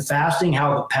intermittent fasting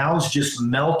how the pounds just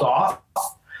melt off.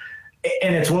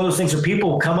 And it's one of those things where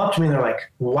people come up to me and they're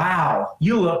like, wow,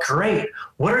 you look great.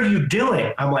 What are you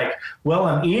doing? I'm like, well,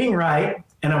 I'm eating right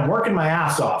and I'm working my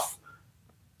ass off.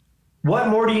 What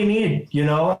more do you need? You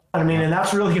know, I mean, and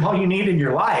that's really all you need in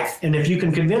your life. And if you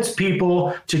can convince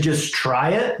people to just try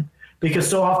it, because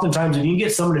so oftentimes if you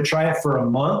get someone to try it for a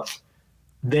month,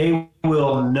 they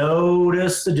will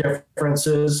notice the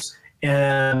differences,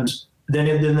 and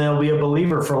then they'll be a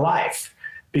believer for life.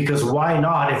 Because why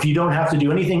not? If you don't have to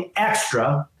do anything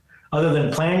extra other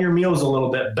than plan your meals a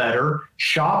little bit better,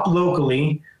 shop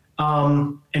locally,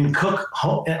 and cook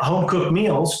home cooked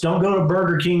meals. Don't go to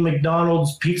Burger King,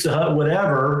 McDonald's, Pizza Hut,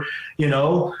 whatever. You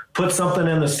know, put something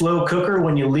in the slow cooker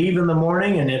when you leave in the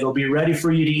morning, and it'll be ready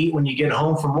for you to eat when you get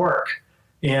home from work.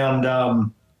 And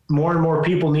more and more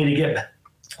people need to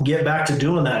get back to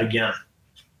doing that again.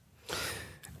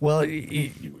 Well,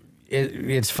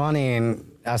 it's funny, and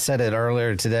I said it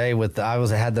earlier today I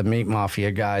had the Meat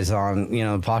Mafia guys on, the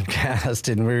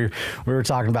podcast, and we were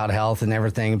talking about health and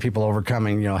everything, and people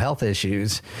overcoming, health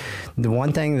issues. The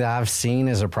one thing that I've seen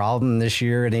as a problem this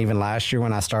year and even last year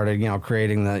when I started,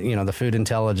 creating the food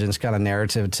intelligence kind of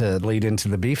narrative to lead into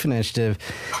the beef initiative,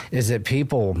 is that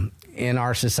people in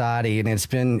our society, and it's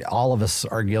been, all of us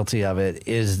are guilty of it,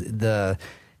 is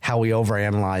how we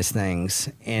overanalyze things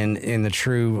and in the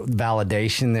true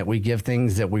validation that we give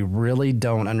things that we really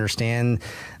don't understand,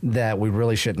 that we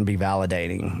really shouldn't be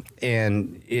validating.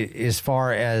 And as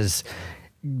far as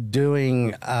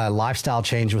doing a lifestyle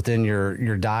change within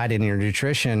your diet and your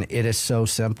nutrition, it is so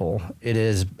simple. It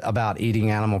is about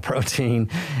eating animal protein,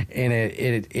 and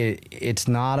it's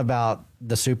not about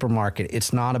the supermarket.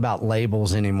 It's not about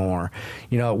labels anymore.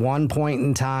 At one point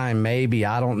in time, maybe,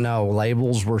 I don't know,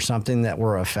 labels were something that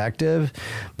were effective,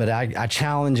 but I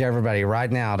challenge everybody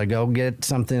right now to go get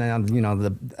something,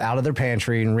 out of their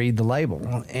pantry and read the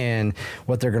label. And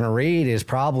what they're going to read is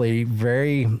probably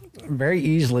very, very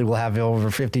easily will have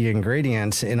over 50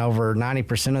 ingredients, and over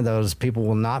 90% of those people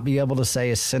will not be able to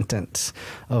say a sentence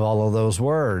of all of those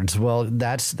words. Well,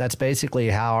 that's basically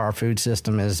how our food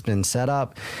system has been set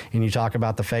up. And you talk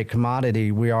about the fake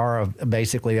commodity. We are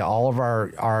basically, all of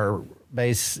our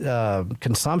base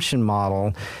consumption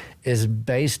model is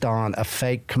based on a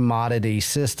fake commodity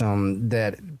system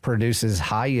that produces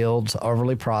high yields,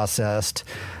 overly processed,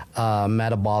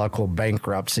 metabolical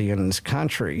bankruptcy in this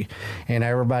country. And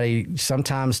everybody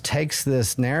sometimes takes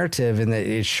this narrative and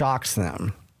it shocks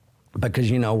them.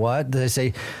 Because you know what? They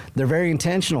say they're very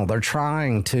intentional. They're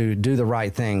trying to do the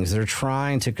right things. They're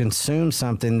trying to consume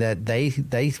something that they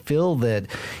feel that,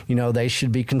 they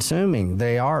should be consuming.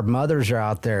 They are. Mothers are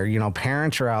out there,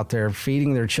 parents are out there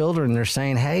feeding their children. They're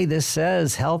saying, hey, this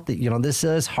says healthy, this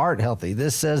says heart healthy.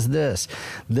 This says this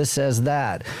says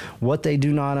that. What they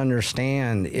do not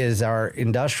understand is our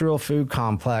industrial food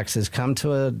complex has come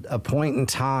to a point in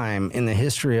time in the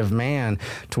history of man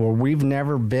to where we've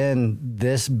never been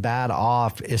this bad bad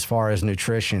off as far as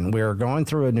nutrition. We are going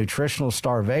through a nutritional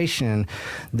starvation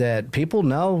that people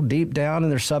know deep down in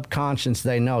their subconscious.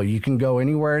 They know. You can go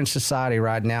anywhere in society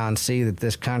right now and see that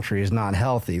this country is not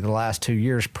healthy. The last 2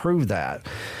 years prove that.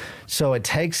 So it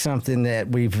takes something that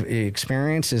we've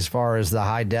experienced as far as the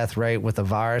high death rate with the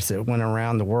virus that went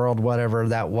around the world, whatever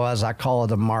that was. I call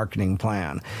it a marketing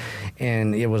plan.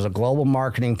 And it was a global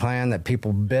marketing plan that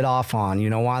people bid off on. You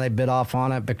know why they bid off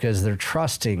on it? Because they're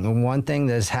trusting. And one thing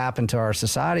that has happened to our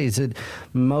society is that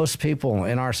most people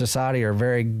in our society are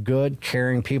very good,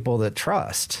 caring people that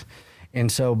trust. And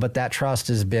so, but that trust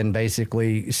has been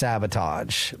basically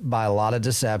sabotaged by a lot of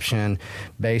deception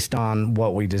based on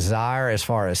what we desire as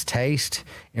far as taste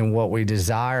and what we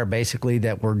desire, basically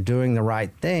that we're doing the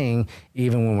right thing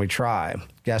even when we try.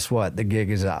 Guess what? The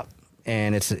gig is up.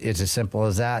 And it's as simple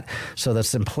as that. So the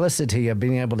simplicity of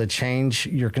being able to change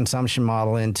your consumption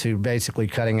model into basically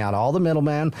cutting out all the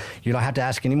middlemen. You don't have to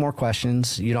ask any more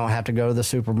questions. You don't have to go to the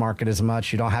supermarket as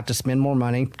much. You don't have to spend more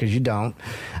money because you don't.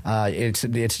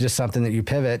 It's just something that you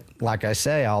pivot, like I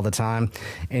say all the time,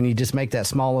 and you just make that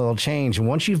small little change. And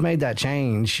once you've made that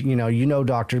change, you know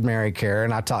Dr. Mary Care,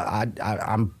 and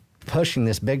I'm pushing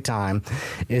this big time,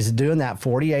 is doing that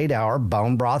 48-hour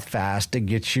bone broth fast to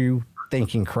get you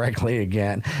thinking correctly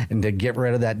again and to get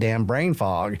rid of that damn brain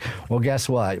fog. Well, guess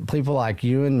what? People like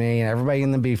you and me and everybody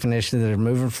in the Beef Initiative that are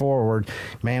moving forward,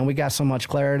 man, we got so much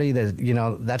clarity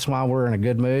that, that's why we're in a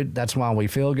good mood. That's why we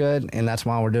feel good. And that's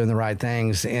why we're doing the right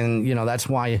things. And, that's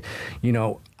why,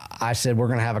 I said, we're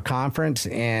going to have a conference.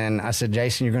 And I said,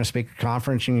 Jason, you're going to speak at a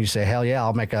conference? And you say, hell yeah,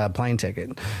 I'll make a plane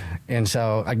ticket. And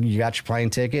so you got your plane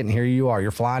ticket, and here you are.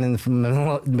 You're flying in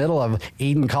the middle of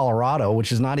Eden, Colorado,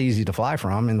 which is not easy to fly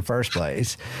from in the first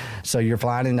place. So you're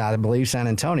flying into, I believe, San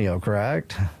Antonio,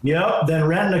 correct? Yep. Then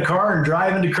renting a car and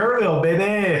driving to Kerrville,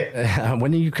 baby.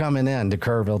 When are you coming in to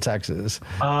Kerrville, Texas?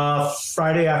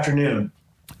 Friday afternoon.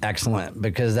 Excellent,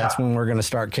 because that's when we're going to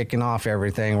start kicking off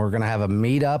everything. We're going to have a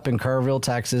meetup in Kerrville,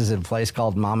 Texas, at a place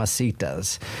called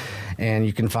Mamacita's. And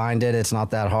you can find it. It's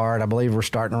not that hard. I believe we're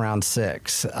starting around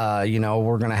 6.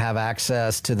 We're going to have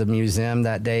access to the museum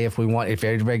that day if we want. If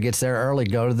everybody gets there early,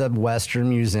 go to the Western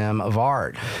Museum of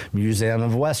Art, Museum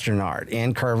of Western Art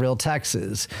in Kerrville,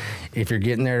 Texas. If you're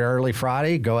getting there early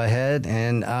Friday, go ahead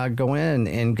and go in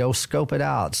and go scope it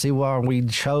out. See why we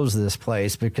chose this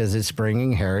place, because it's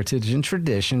bringing heritage and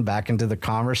tradition back into the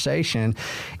conversation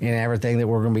and everything that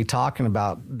we're going to be talking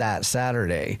about that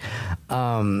Saturday.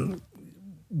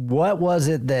 What was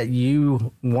it that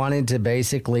you wanted to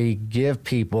basically give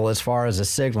people as far as a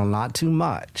signal? Not too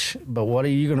much, but what are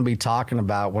you going to be talking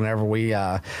about whenever we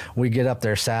get up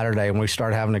there Saturday and we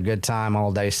start having a good time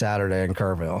all day Saturday in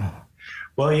Kerrville?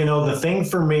 Well, the thing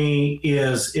for me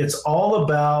is it's all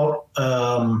about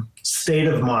state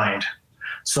of mind.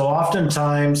 So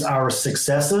oftentimes our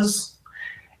successes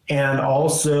and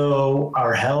also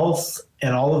our health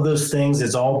and all of those things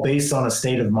is all based on a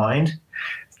state of mind.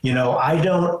 I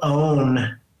don't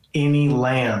own any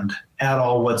land at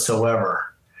all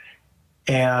whatsoever.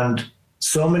 And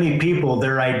so many people,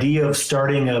 their idea of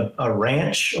starting a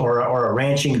ranch or a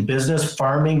ranching business,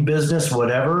 farming business,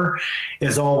 whatever,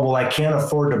 is all, well, I can't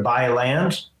afford to buy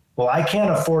land. Well, I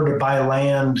can't afford to buy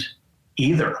land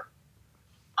either.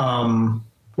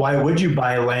 Why would you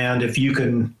buy land if you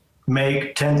can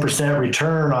make 10%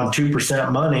 return on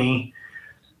 2% money,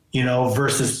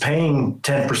 versus paying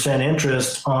 10%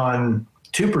 interest on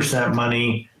 2%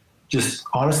 money? Just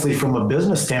honestly, from a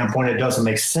business standpoint, it doesn't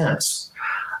make sense.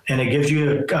 And it gives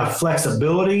you a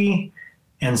flexibility.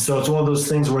 And so it's one of those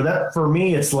things where that, for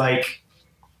me, it's like,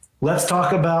 let's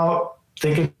talk about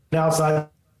thinking outside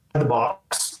the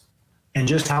box and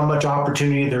just how much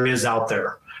opportunity there is out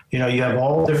there. You have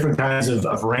all different kinds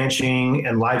of ranching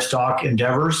and livestock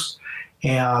endeavors.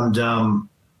 And,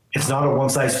 it's not a one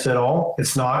size fit all.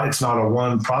 It's not a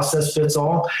one process fits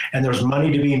all. And there's money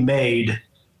to be made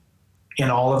in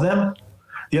all of them.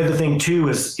 The other thing too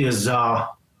is if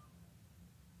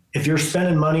you're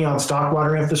spending money on stock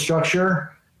water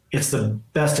infrastructure, it's the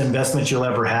best investment you'll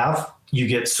ever have. You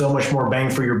get so much more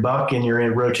bang for your buck, and you're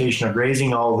in rotation of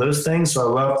grazing, all of those things.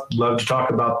 So I love to talk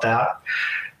about that.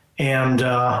 And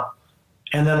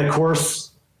then of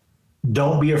course,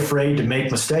 don't be afraid to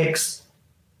make mistakes.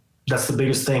 That's the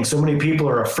biggest thing. So many people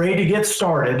are afraid to get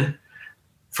started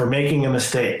for making a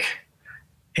mistake.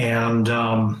 And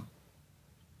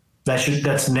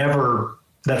that's never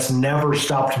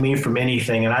stopped me from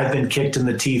anything. And I've been kicked in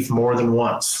the teeth more than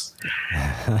once.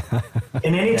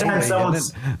 And anytime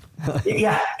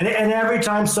and every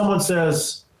time someone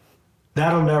says,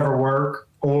 that'll never work,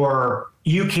 or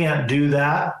you can't do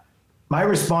that, my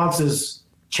response is,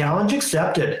 challenge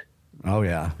accepted. Oh,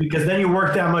 yeah. Because then you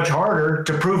work that much harder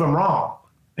to prove them wrong.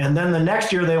 And then the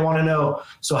next year they want to know,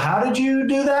 so how did you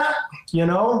do that? You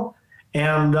know?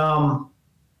 And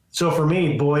so for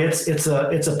me, boy, it's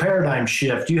a paradigm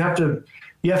shift. You have to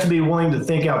be willing to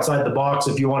think outside the box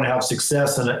if you want to have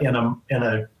success in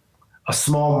a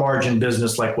small margin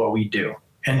business like what we do,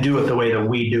 and do it the way that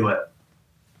we do it.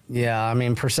 Yeah, I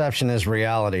mean, perception is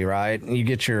reality, right? You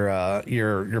get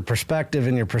your perspective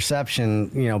and your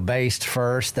perception, based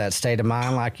first, that state of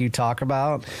mind like you talk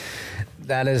about.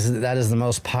 That is the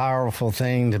most powerful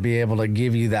thing to be able to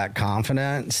give you that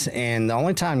confidence. And the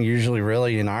only time usually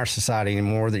really in our society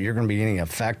anymore that you're going to be any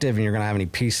effective and you're going to have any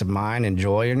peace of mind and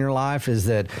joy in your life is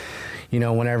that,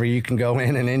 whenever you can go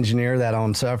in and engineer that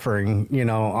own suffering,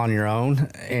 on your own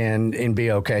and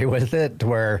be okay with it, to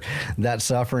where that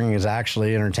suffering is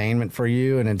actually entertainment for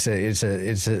you. And it's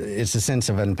a sense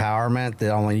of empowerment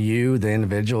that only you, the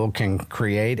individual, can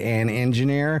create and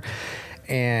engineer.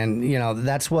 And,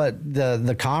 that's what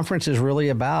the conference is really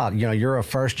about. You're a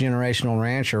first generational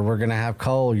rancher. We're going to have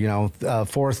Cole,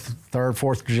 fourth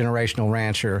generational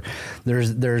rancher.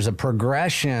 There's a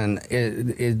progression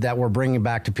that we're bringing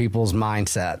back to people's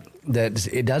mindset. That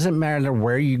it doesn't matter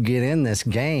where you get in this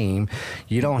game,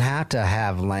 you don't have to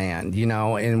have land,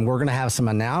 and we're going to have some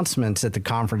announcements at the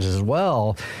conference as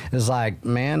well. It's like,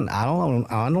 man, I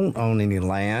don't own any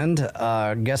land.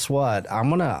 Guess what?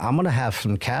 I'm going to have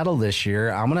some cattle this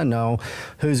year. I'm going to know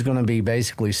who's going to be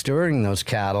basically stewarding those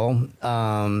cattle.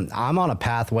 I'm on a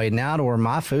pathway now to where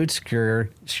my food security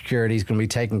is going to be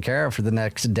taken care of for the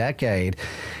next decade.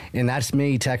 And that's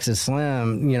me, Texas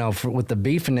Slim, with the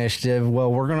beef initiative.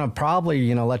 Well, we're going to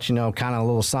probably, let you know kind of a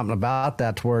little something about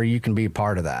that to where you can be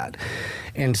part of that.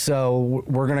 And so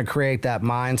we're going to create that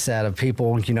mindset of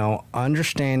people,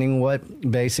 understanding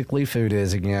what basically food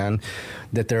is again,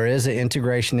 that there is an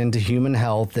integration into human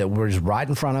health that was right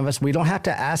in front of us. We don't have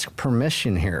to ask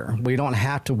permission here. We don't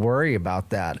have to worry about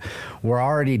that. We're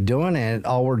already doing it.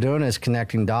 All we're doing is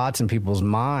connecting dots in people's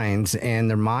minds and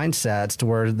their mindsets to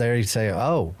where they say,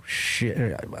 oh,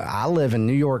 shit, I live in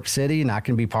New York City and I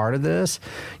can be part of this.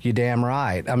 You damn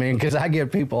right. I mean, because I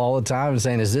get people all the time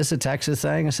saying, is this a Texas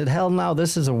thing? I said, hell no,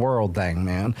 this is a world thing,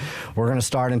 man. We're going to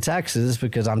start in Texas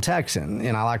because I'm Texan.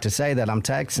 And I like to say that I'm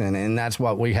Texan, and that's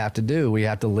what we have to do. We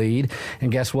have to lead.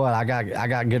 And guess what? I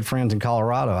got good friends in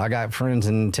Colorado. I got friends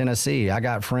in Tennessee. I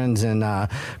got friends in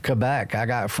Quebec. I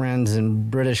got friends in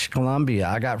British Columbia.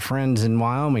 I got friends in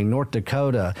Wyoming, North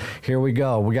Dakota. Here we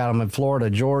go. We got them in Florida,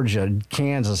 Georgia,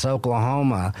 Kansas,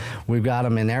 Oklahoma. We've got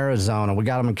them in Arizona. We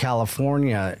got them in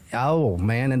California. Oh,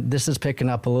 man, and this is picking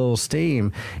up a little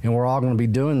steam, and we're all going to be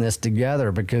doing this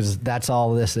together because that's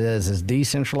all this is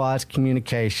decentralized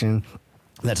communication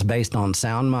that's based on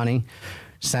sound money,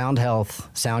 sound health,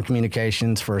 sound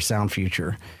communications for a sound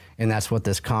future. And that's what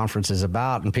this conference is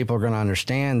about. And people are going to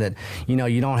understand that,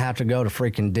 you don't have to go to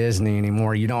freaking Disney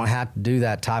anymore. You don't have to do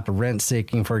that type of rent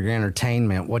seeking for your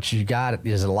entertainment. What you got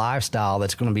is a lifestyle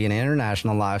that's going to be an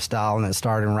international lifestyle, and it's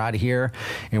starting right here.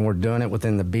 And we're doing it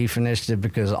within the Beef Initiative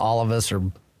because all of us are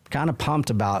kind of pumped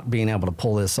about being able to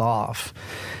pull this off.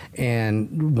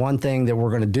 And one thing that we're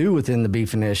going to do within the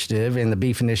Beef Initiative and the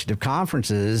Beef Initiative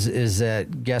conferences is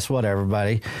that, guess what,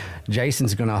 everybody?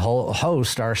 Jason's going to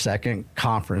host our second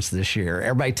conference this year.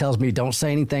 Everybody tells me don't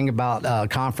say anything about a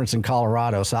conference in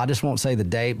Colorado, so I just won't say the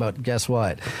date, but guess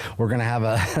what? We're going to have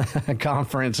a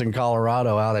conference in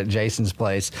Colorado out at Jason's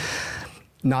place.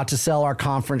 Not to sell our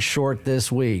conference short this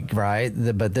week, right?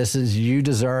 But this is, you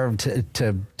deserve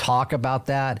to talk about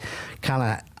that, kind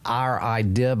of our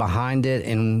idea behind it,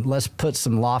 and let's put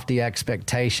some lofty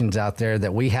expectations out there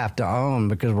that we have to own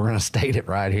because we're going to state it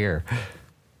right here.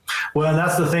 Well, and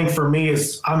that's the thing for me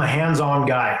is I'm a hands-on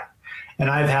guy, and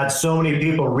I've had so many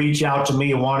people reach out to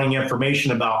me wanting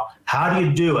information about how do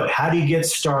you do it? How do you get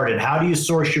started? How do you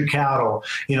source your cattle?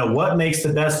 What makes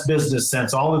the best business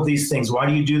sense? All of these things. Why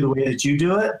do you do the way that you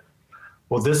do it?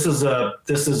 Well, this is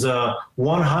a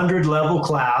 100 level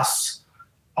class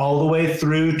all the way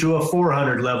through to a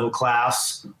 400 level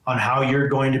class on how you're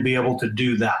going to be able to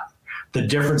do that. The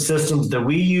different systems that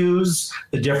we use,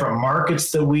 the different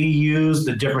markets that we use,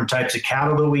 the different types of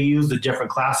cattle that we use, the different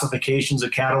classifications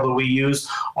of cattle that we use,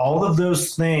 all of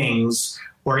those things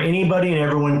where anybody and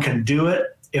everyone can do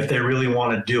it if they really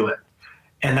want to do it.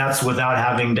 And that's without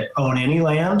having to own any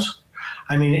land.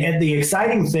 I mean, and the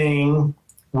exciting thing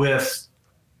with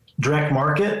direct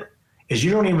market is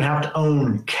you don't even have to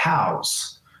own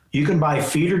cows. You can buy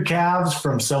feeder calves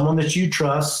from someone that you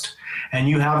trust, and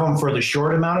you have them for the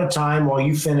short amount of time while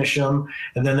you finish them,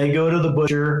 and then they go to the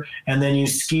butcher, and then you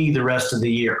ski the rest of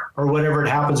the year, or whatever it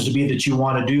happens to be that you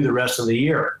want to do the rest of the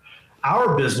year.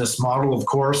 our business model, of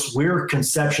course, we're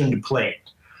conception to plate.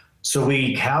 So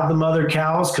we have the mother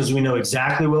cows because we know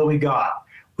exactly what we got.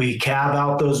 We calve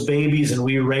out those babies and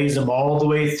we raise them all the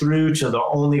way through to the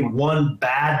only one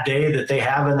bad day that they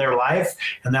have in their life,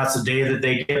 and that's the day that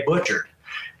they get butchered.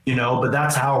 But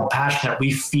that's how passionate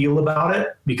we feel about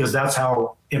it, because that's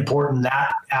how important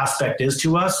that aspect is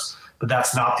to us. But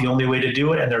that's not the only way to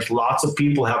do it, and there's lots of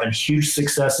people having huge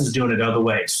successes doing it other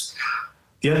ways.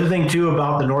 The other thing too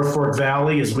about the North Fork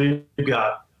Valley is we've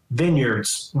got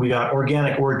vineyards, we got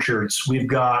organic orchards, we've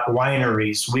got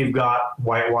wineries, we've got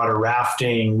whitewater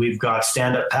rafting, we've got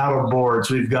stand-up paddle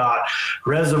boards, we've got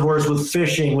reservoirs with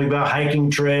fishing, we've got hiking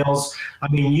trails.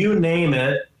 I mean, you name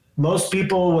it. Most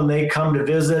people, when they come to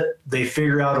visit, they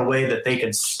figure out a way that they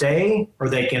can stay, or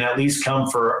they can at least come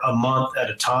for a month at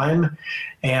a time.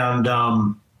 And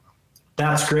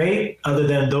that's great. Other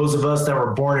than those of us that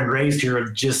were born and raised here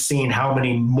have just seen how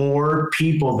many more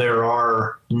people there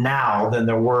are now than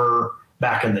there were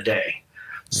back in the day. Yeah.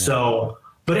 So,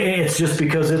 but it's just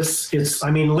because it's,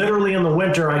 I mean, literally in the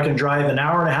winter, I can drive an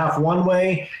hour and a half one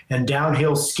way and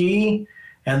downhill ski.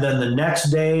 And then the next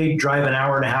day, drive an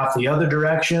hour and a half the other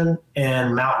direction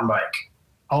and mountain bike,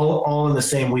 all in the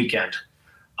same weekend,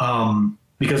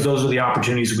 because those are the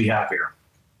opportunities we have here.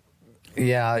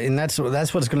 Yeah, and that's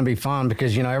what's going to be fun,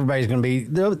 because everybody's going to be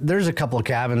there's a couple of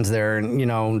cabins there, and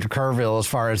Kerrville, as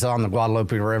far as on the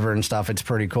Guadalupe River and stuff, it's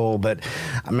pretty cool. But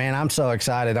man, I'm so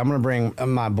excited. I'm going to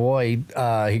bring my boy.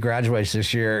 He graduates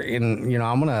this year, and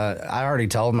I already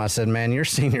told him. I said, man, your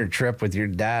senior trip with your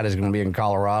dad is going to be in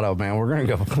Colorado, man. We're going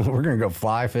to go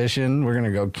fly fishing. We're going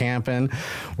to go camping.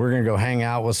 We're going to go hang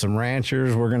out with some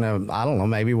ranchers. We're going to, I don't know,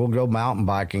 maybe we'll go mountain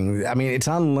biking. I mean, it's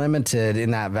unlimited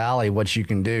in that valley what you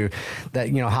can do. That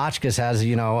Hotchkiss has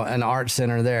an art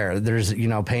center there. There's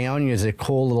Paonia is a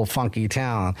cool little funky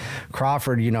town.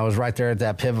 Crawford is right there at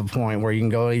that pivot point where you can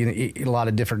go a lot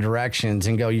of different directions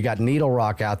and go. You got Needle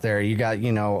Rock out there. You got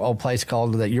old place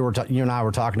called that you and I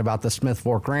were talking about, the Smith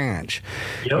Fork Ranch.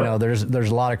 Yep. There's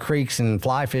a lot of creeks and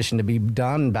fly fishing to be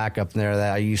done back up there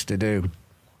that I used to do.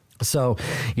 So,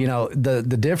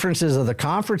 the differences of the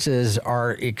conferences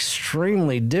are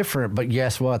extremely different, but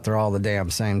guess what? They're all the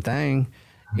damn same thing.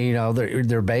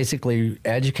 They're basically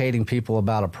educating people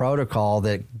about a protocol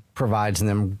that provides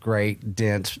them great,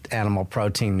 dense animal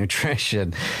protein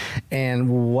nutrition.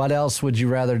 And what else would you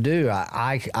rather do?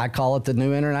 I call it the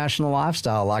new international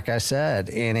lifestyle, like I said,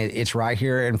 and it's right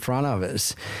here in front of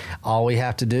us. All we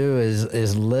have to do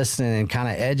is listen and kind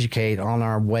of educate on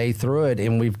our way through it.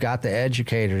 And we've got the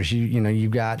educators.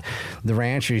 You've got the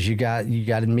ranchers. You got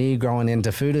me growing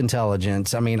into food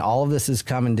intelligence. I mean, all of this is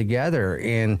coming together.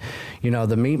 And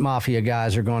the meat mafia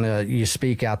guys are going to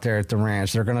speak out there at the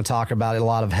ranch. They're going to talk about a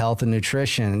lot of health and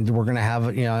nutrition. We're going to have,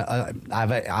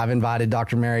 I've invited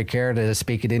Dr. Mary Kerr to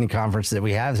speak at any conference that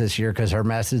we have this year because her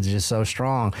message is so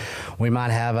strong. We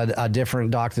might have a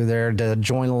different doctor there to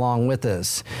join along with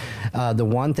us. The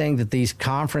one thing that these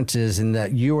conferences and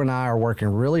that you and I are working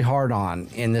really hard on,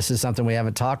 and this is something we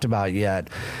haven't talked about yet,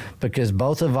 because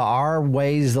both of our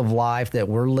ways of life that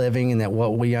we're living and that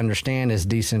what we understand is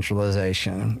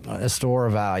decentralization, a store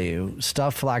of value,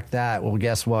 stuff like that. Well,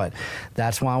 guess what?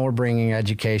 That's why we're bringing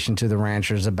education to the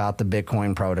ranchers about the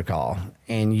Bitcoin protocol.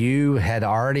 And you had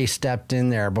already stepped in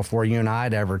there before you and I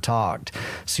had ever talked.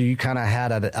 So you kind of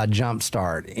had a jump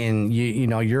start. And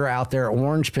you're out there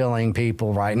orange pilling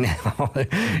people right now.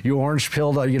 You orange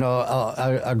pilled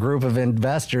a group of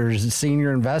investors,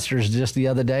 senior investors, just the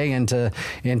other day into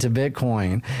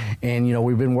Bitcoin. And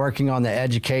we've been working on the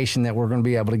education that we're going to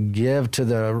be able to give to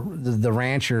the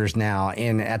ranchers now.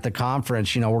 And at the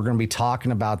conference, we're going to be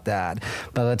talking about that.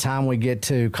 By the time we get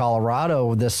to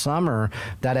Colorado this summer,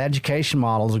 that education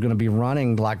models are going to be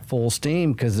running like full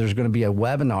steam, because there's going to be a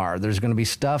webinar. There's going to be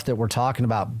stuff that we're talking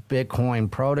about Bitcoin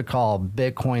protocol,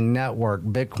 Bitcoin network,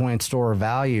 Bitcoin store of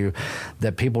value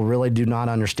that people really do not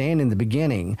understand in the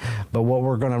beginning. But what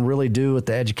we're going to really do with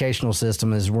the educational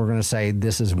system is we're going to say,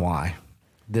 this is why.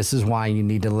 This is why you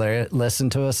need to listen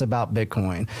to us about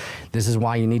Bitcoin. This is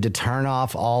why you need to turn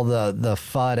off all the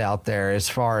FUD out there as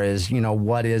far as,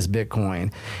 what is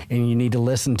Bitcoin. And you need to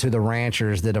listen to the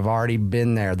ranchers that have already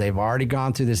been there. They've already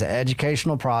gone through this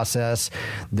educational process.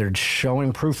 They're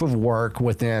showing proof of work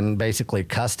within basically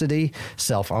custody,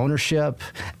 self-ownership,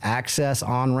 access,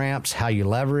 on-ramps, how you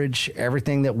leverage,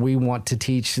 everything that we want to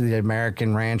teach the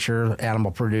American rancher,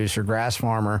 animal producer, grass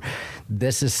farmer.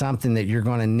 This is something that you're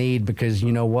going to need, because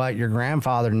what? Your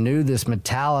grandfather knew this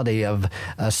mentality of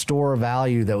a store of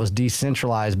value that was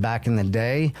decentralized back in the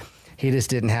day. He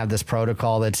just didn't have this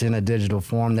protocol that's in a digital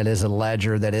form, that is a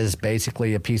ledger, that is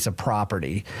basically a piece of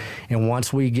property. And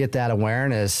once we get that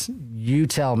awareness, you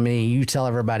tell me, you tell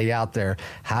everybody out there,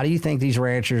 how do you think these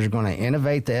ranchers are going to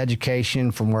innovate the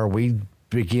education from where we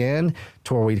begin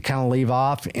to where we kind of leave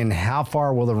off, and how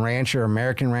far will the rancher,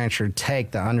 American rancher, take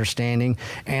the understanding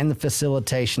and the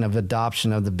facilitation of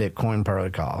adoption of the Bitcoin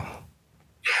protocol?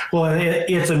 Well,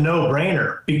 it's a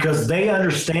no-brainer because they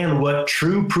understand what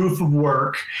true proof of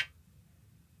work.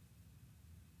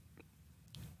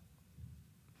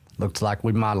 Looks like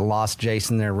we might have lost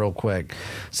Jason there real quick.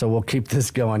 So we'll keep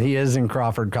this going. He is in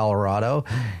Crawford, Colorado.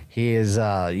 He is,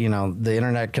 the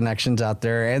internet connections out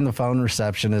there and the phone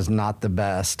reception is not the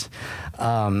best.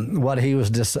 What he was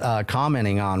just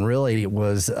commenting on really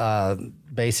was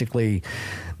basically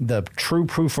the true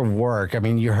proof of work. I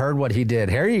mean, you heard what he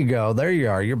did. Here you go. There you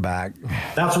are. You're back.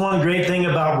 That's one great thing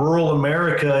about rural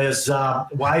America is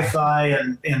Wi-Fi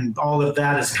and all of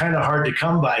that is kind of hard to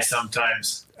come by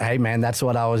sometimes. Hey, man, that's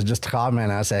what I was just commenting.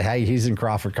 I say, hey, he's in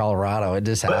Crawford, Colorado. It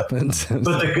just happens.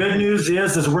 But the good news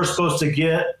is we're supposed to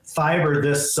get fiber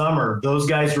this summer. Those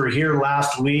guys were here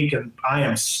last week, and I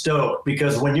am stoked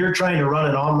because when you're trying to run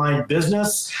an online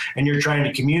business and you're trying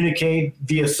to communicate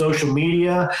via social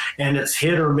media and it's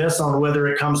hit or miss on whether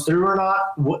it comes through or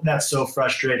not, that's so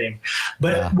frustrating.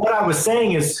 But What I was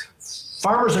saying is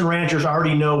farmers and ranchers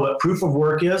already know what proof of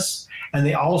work is. And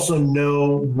they also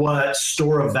know what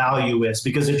store of value is.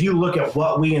 Because if you look at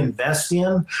what we invest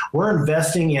in, we're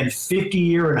investing in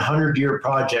 50-year and 100-year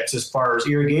projects as far as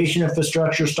irrigation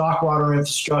infrastructure, stock water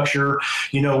infrastructure.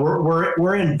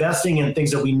 We're investing in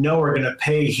things that we know are going to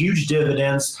pay huge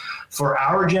dividends for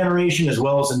our generation as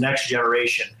well as the next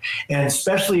generation. And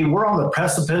especially we're on the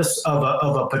precipice of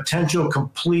a potential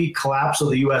complete collapse of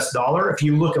the US dollar. If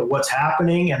you look at what's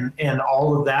happening and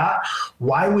all of that,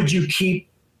 why would you keep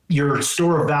your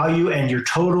store of value and your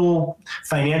total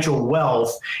financial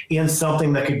wealth in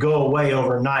something that could go away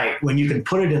overnight when you can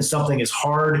put it in something as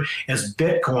hard as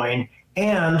Bitcoin,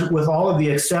 and with all of the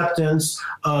acceptance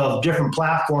of different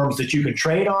platforms that you can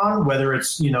trade on, whether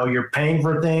it's, you're paying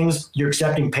for things, you're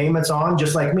accepting payments on,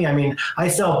 just like me. I mean, I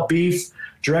sell beef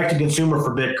direct to consumer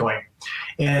for Bitcoin.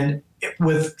 And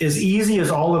with as easy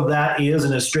as all of that is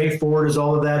and as straightforward as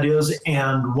all of that is,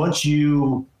 and once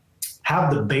you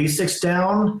have the basics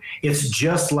down, it's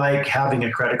just like having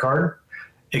a credit card,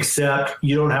 except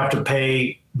you don't have to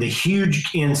pay the huge,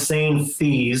 insane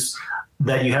fees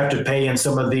that you have to pay in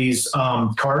some of these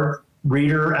card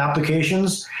reader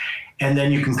applications. And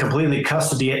then you can completely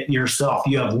custody it yourself.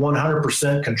 You have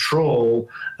 100% control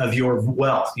of your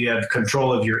wealth. You have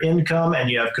control of your income and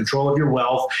you have control of your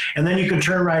wealth. And then you can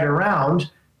turn right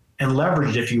around and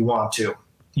leverage it if you want to.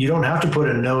 You don't have to put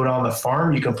a note on the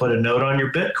farm. You can put a note on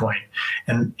your Bitcoin.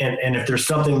 And if there's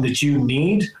something that you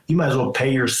need, you might as well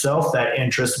pay yourself that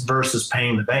interest versus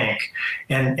paying the bank.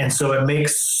 And so it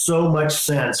makes so much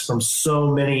sense from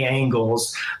so many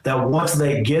angles that once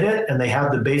they get it and they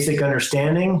have the basic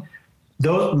understanding,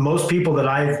 most people that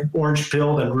I've orange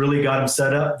pilled and really got them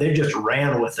set up, they just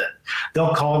ran with it.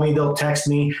 They'll call me, they'll text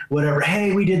me, whatever.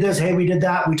 Hey, we did this. Hey, we did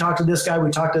that. We talked to this guy.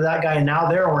 We talked to that guy. And now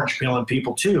they're orange pilling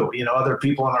people too, other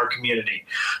people in our community.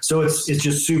 So it's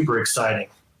just super exciting.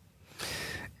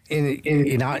 I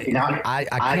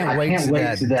can't wait to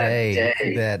that day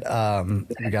that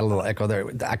we got a little echo there.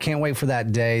 I can't wait for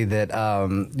that day that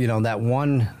that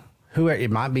one.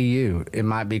 It might be you, it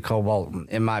might be Cobalt,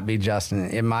 it might be Justin,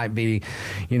 it might be,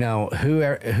 who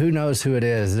knows who it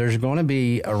is. There's going to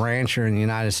be a rancher in the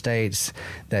United States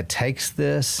that takes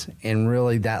this and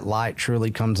really that light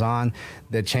truly comes on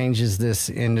that changes this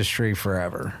industry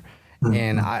forever.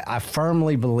 And I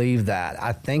firmly believe that.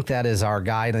 I think that is our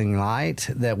guiding light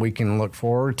that we can look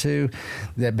forward to,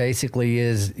 that basically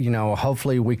is,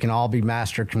 hopefully we can all be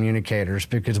master communicators,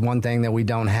 because one thing that we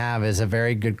don't have is a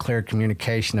very good, clear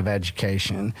communication of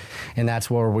education. And that's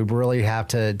where we really have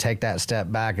to take that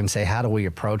step back and say, how do we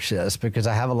approach this? Because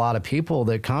I have a lot of people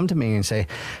that come to me and say,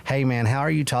 hey, man, how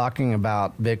are you talking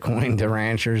about Bitcoin to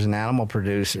ranchers and animal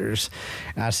producers?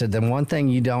 And I said, the one thing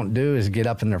you don't do is get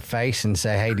up in their face and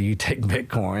say, hey, do you take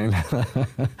Bitcoin?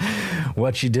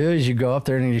 What you do is you go up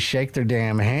there and you shake their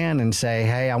damn hand and say,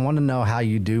 hey, I want to know how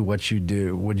you do what you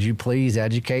do. Would you please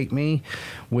educate me?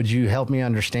 Would you help me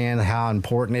understand how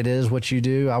important it is what you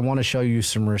do? I want to show you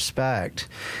some respect.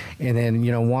 And then,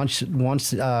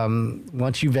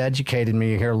 once you've educated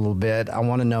me here a little bit, I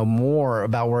want to know more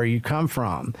about where you come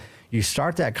from. You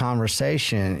start that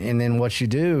conversation, and then what you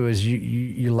do is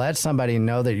you let somebody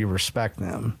know that you respect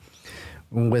them.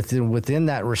 within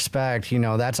that respect,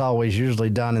 that's always usually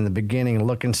done in the beginning,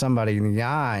 looking somebody in the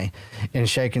eye and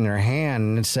shaking their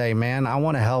hand and say, man, I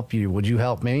want to help you. Would you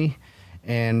help me?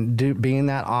 And being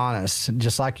that honest,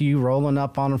 just like you rolling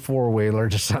up on a four-wheeler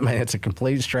to somebody that's a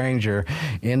complete stranger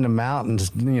in the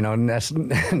mountains, that's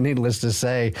needless to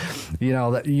say,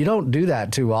 that you don't do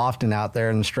that too often out there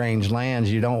in strange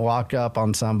lands. You don't walk up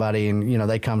on somebody and,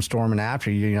 they come storming after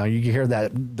you. You hear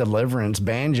that Deliverance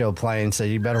banjo playing, so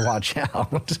you better watch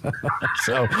out.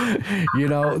 So,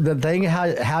 the thing,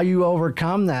 how you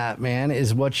overcome that, man,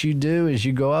 is what you do is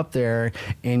you go up there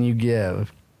and you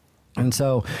give. And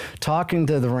so talking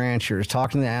to the ranchers,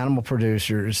 talking to the animal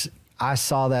producers, I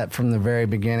saw that from the very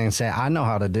beginning, saying, I know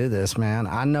how to do this, man.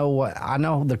 I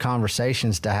know the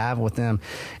conversations to have with them.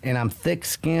 And I'm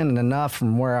thick-skinned enough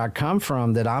from where I come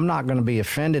from that I'm not going to be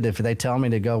offended if they tell me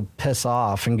to go piss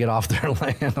off and get off their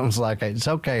land. I was like, it's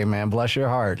okay, man. Bless your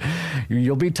heart.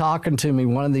 You'll be talking to me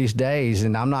one of these days,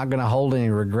 and I'm not going to hold any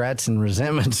regrets and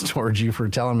resentments towards you for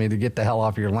telling me to get the hell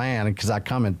off your land, because I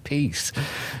come in peace.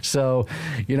 So,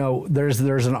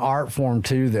 there's an art form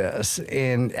to this.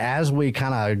 And as we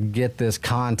kind of get this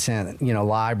content,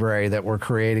 library that we're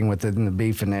creating within the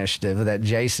Beef Initiative, that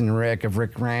Jason Rick of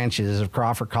Rick Ranches of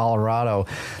Crawford, Colorado,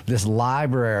 this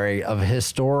library of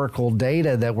historical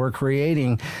data that we're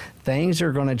creating, things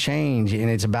are going to change, and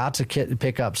it's about to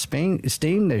pick up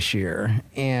steam this year.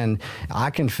 And I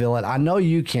can feel it. I know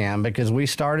you can, because we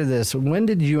started this. When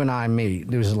did you and I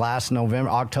meet? It was last November,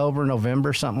 October,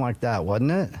 November, something like that,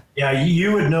 wasn't it? Yeah,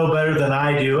 you would know better than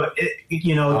I do.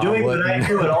 Doing what I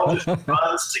do, it all just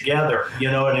runs together.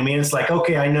 You know what I mean? It's like,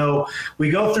 okay, I know we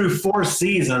go through 4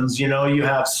 seasons. You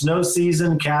have snow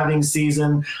season, calving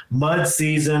season, mud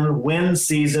season, wind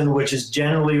season, which is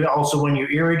generally also when you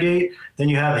irrigate. Then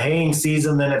you have haying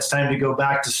season. Then it's time to go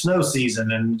back to snow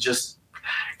season, and just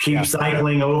keep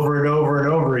cycling over and over and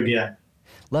over again.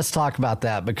 Let's talk about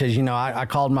that, because, I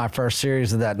called my first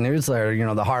series of that newsletter,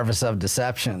 The Harvest of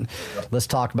Deception. Let's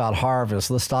talk about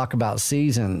harvest. Let's talk about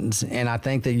seasons. And I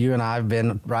think that you and I have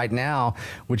been right now,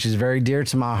 which is very dear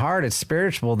to my heart, it's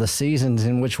spiritual, the seasons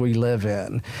in which we live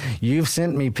in. You've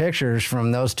sent me pictures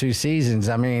from those 2 seasons.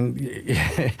 I mean,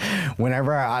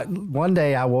 one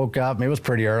day I woke up, it was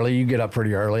pretty early. You get up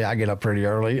pretty early. I get up pretty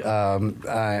early.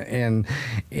 And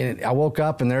I woke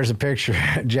up and there's a picture.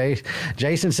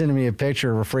 Jason sent me a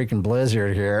picture a freaking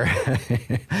blizzard here.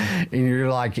 And you're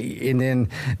like, and then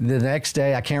the next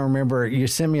day, I can't remember, you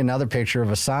sent me another picture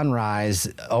of a sunrise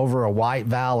over a white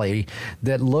valley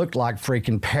that looked like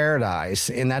freaking paradise.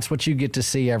 And that's what you get to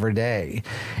see every day.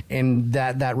 And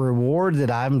that reward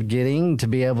that I'm getting to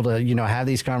be able to, have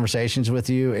these conversations with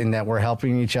you, and that we're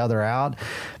helping each other out,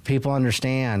 people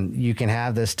understand you can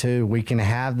have this too. We can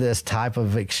have this type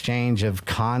of exchange of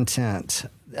content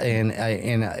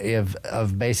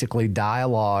of basically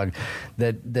dialogue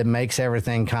that makes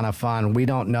everything kind of fun. We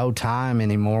don't know time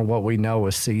anymore. What we know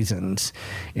is seasons,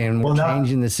 and we're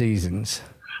changing the seasons.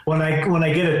 When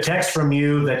I get a text from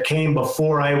you that came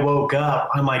before I woke up,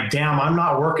 I'm like, damn, I'm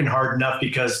not working hard enough,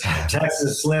 because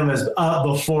Texas Slim is up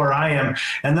before I am.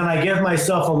 And then I give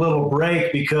myself a little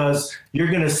break, because you're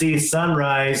going to see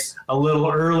sunrise a little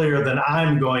earlier than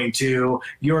I'm going to,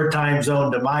 your time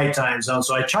zone to my time zone.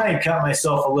 So I try and cut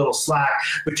myself a little slack.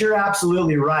 But you're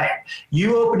absolutely right.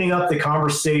 You opening up the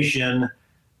conversation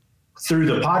through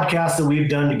the podcast that we've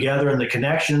done together and the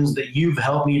connections that you've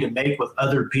helped me to make with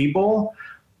other people,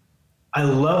 I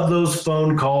love those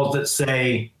phone calls that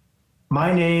say,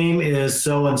 my name is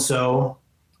so-and-so.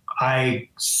 I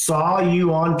saw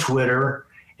you on Twitter,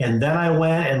 and then I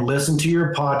went and listened to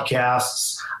your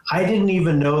podcasts. I didn't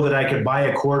even know that I could buy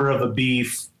a quarter of a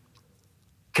beef.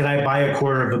 Can I buy a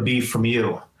quarter of a beef from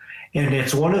you? And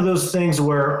it's one of those things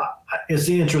where it's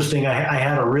interesting. I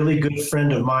had a really good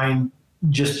friend of mine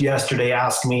just yesterday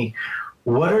ask me,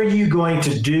 what are you going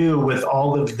to do with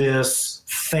all of this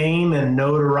fame and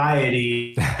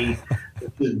notoriety that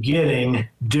you're getting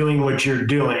doing what you're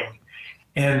doing?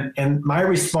 And my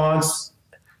response,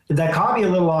 that caught me a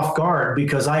little off guard,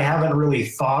 because I haven't really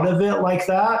thought of it like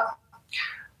that.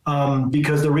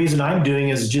 Because the reason I'm doing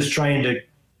is just trying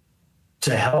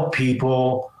to help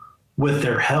people with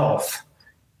their health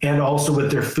and also with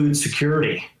their food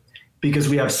security. Because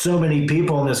we have so many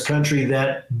people in this country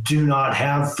that do not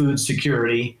have food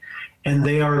security, and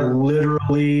they are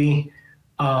literally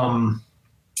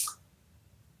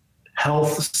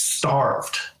health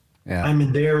starved. Yeah. I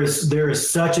mean, there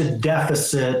is such a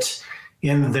deficit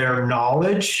in their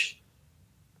knowledge,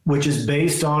 which is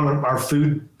based on our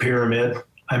food pyramid.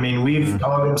 I mean, we've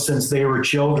taught them since they were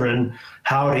children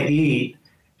how to eat,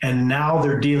 and now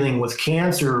they're dealing with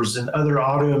cancers and other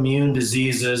autoimmune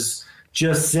diseases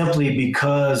just simply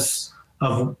because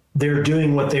of they're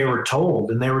doing what they were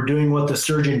told, and they were doing what the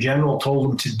Surgeon General told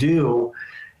them to do.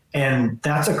 And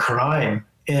that's a crime.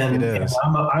 And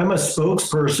I'm a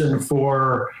spokesperson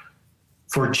for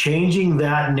changing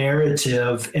that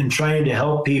narrative and trying to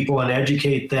help people and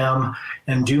educate them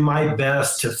and do my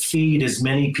best to feed as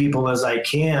many people as I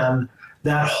can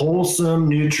that wholesome,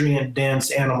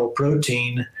 nutrient-dense animal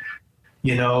protein,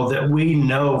 that we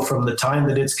know from the time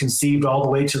that it's conceived all the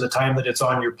way to the time that it's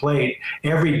on your plate,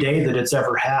 every day that it's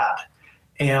ever had.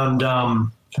 And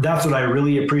that's what I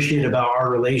really appreciate about our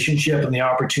relationship and the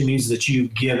opportunities that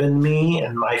you've given me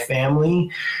and my family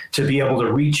to be able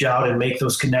to reach out and make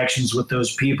those connections with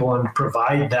those people and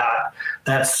provide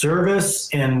that service,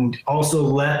 and also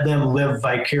let them live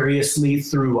vicariously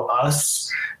through us,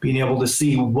 being able to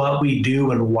see what we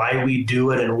do and why we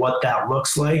do it and what that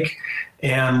looks like.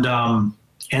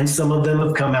 And some of them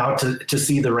have come out to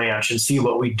see the ranch and see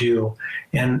what we do.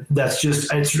 And that's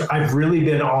just, I've really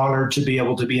been honored to be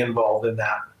able to be involved in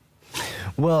that.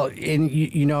 Well,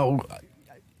 and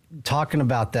talking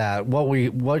about that,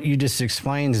 what you just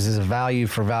explained is a value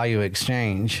for value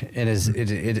exchange.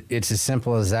 It's as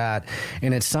simple as that.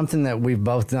 And it's something that we've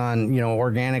both done,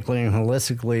 organically and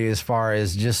holistically, as far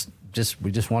as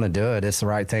we just want to do it. It's the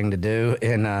right thing to do.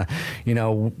 And,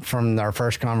 from our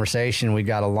first conversation, we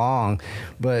got along.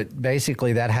 But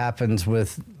basically that happens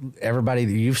with everybody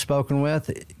that you've spoken with.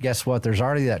 Guess what? There's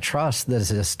already that trust that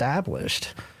is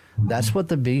established. That's what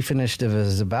the Beef Initiative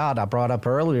is about. I brought up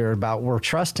earlier about we're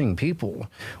trusting people.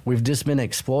 We've just been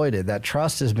exploited. That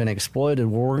trust has been exploited.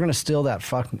 Well, we're going to steal that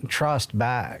fucking trust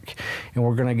back, and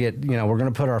we're going to we're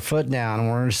going to put our foot down, and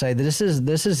we're going to say this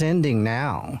is ending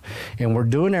now, and we're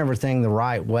doing everything the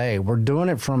right way. We're doing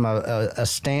it from a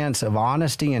stance of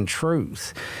honesty and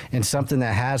truth, and something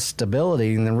that has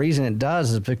stability. And the reason it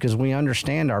does is because we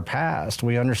understand our past.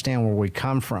 We understand where we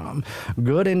come from,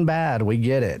 good and bad. We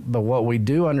get it, but what we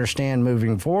do understand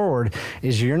moving forward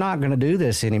is you're not going to do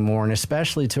this anymore, and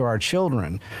especially to our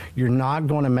children. You're not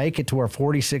going to make it to where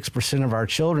 46% of our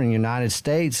children in the United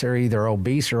States are either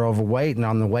obese or overweight and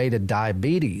on the way to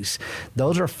diabetes.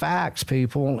 Those are facts,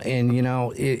 people, and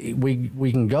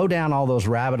we can go down all those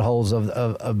rabbit holes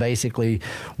of basically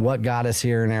what got us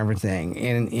here and everything.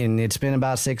 And it's been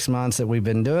about 6 months that we've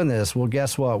been doing this. Well,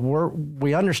 guess what?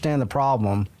 We understand the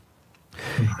problem.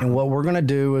 And what we're going to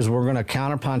do is we're going to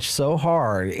counterpunch so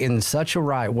hard in such a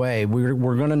right way.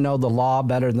 We're going to know the law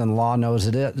better than the law knows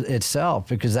itself,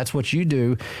 because that's what you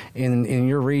do in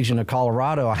your region of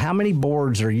Colorado. How many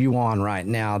boards are you on right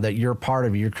now that you're part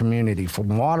of your community?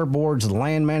 From water boards, to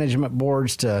land management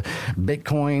boards, to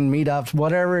Bitcoin meetups,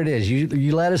 whatever it is.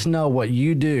 You let us know what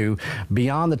you do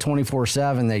beyond the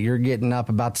 24/7 that you're getting up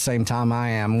about the same time I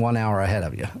am, 1 hour ahead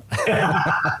of you.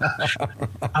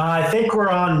 I think we're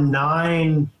on 9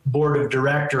 board of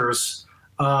directors.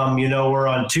 We're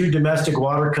on 2 domestic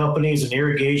water companies, an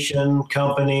irrigation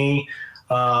company,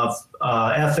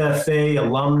 FFA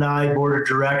alumni board of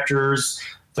directors,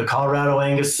 the Colorado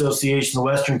Angus Association, the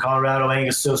Western Colorado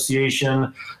Angus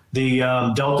Association, the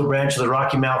Delta branch of the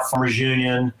Rocky Mount Farmers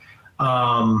Union.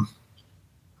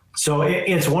 So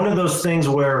it's one of those things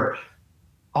where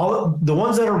all the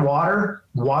ones that are water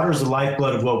is the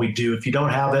lifeblood of what we do. If you don't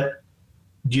have it,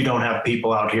 you don't have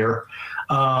people out here.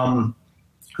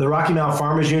 The Rocky Mount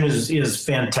Farmers Union is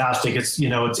fantastic.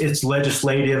 It's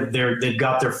legislative. They've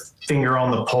got their finger on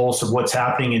the pulse of what's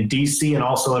happening in DC and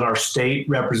also in our state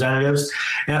representatives.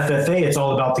 FFA, it's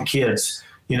all about the kids.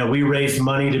 We raise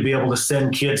money to be able to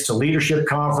send kids to leadership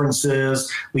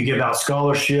conferences. We give out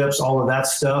scholarships, all of that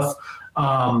stuff.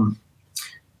 And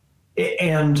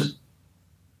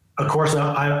of course,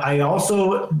 I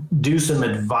also do some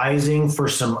advising for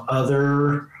some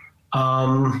other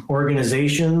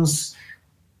organizations.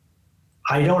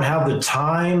 I don't have the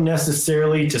time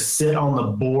necessarily to sit on the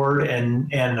board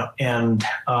and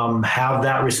have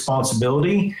that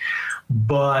responsibility,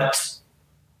 but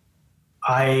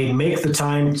I make the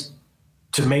time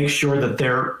to make sure that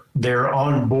they're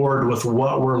on board with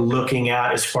what we're looking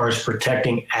at as far as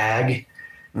protecting ag.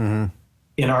 Mm-hmm.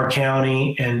 In our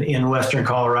county and in Western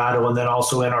Colorado, and then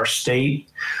also in our state.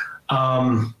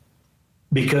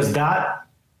 Because that,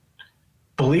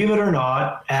 believe it or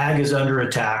not, ag is under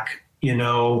attack.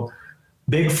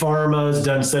 Big Pharma has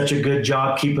done such a good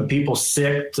job keeping people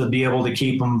sick to be able to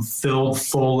keep them filled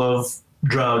full of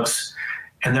drugs.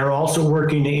 And they're also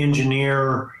working to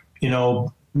engineer,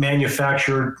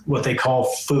 manufacture what they call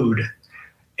food.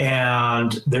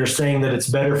 And they're saying that it's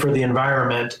better for the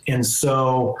environment. And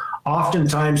so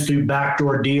oftentimes through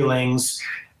backdoor dealings,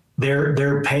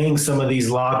 they're paying some of these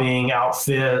lobbying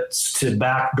outfits to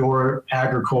backdoor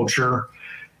agriculture.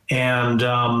 and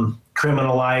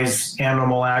criminalize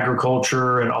animal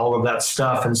agriculture and all of that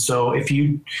stuff. And so if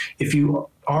you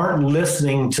aren't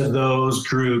listening to those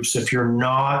groups, if you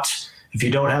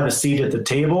don't have a seat at the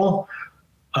table,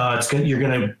 you're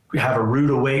going to have a rude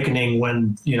awakening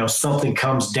when, something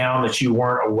comes down that you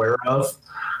weren't aware of.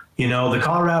 The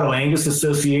Colorado Angus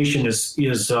Association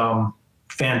is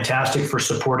fantastic for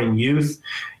supporting youth,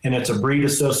 and it's a breed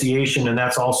association, and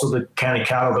that's also the kind of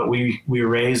cattle that we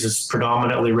raise is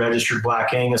predominantly registered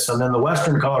Black Angus. And then the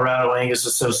Western Colorado Angus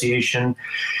Association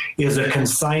is a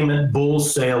consignment bull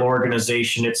sale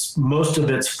organization. Most of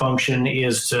its function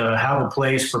is to have a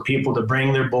place for people to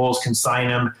bring their bulls, consign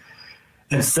them,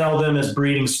 and sell them as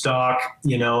breeding stock,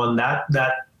 and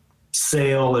that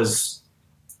sale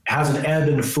has an ebb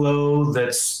and flow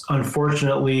that's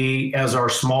unfortunately, as our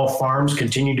small farms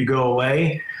continue to go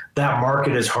away, that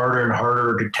market is harder and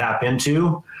harder to tap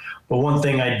into. But one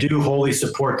thing I do wholly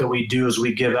support that we do is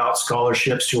we give out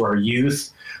scholarships to our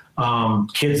youth,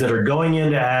 kids that are going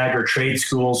into ag or trade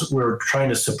schools. We're trying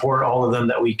to support all of them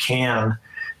that we can,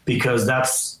 because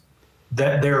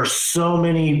there are so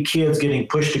many kids getting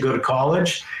pushed to go to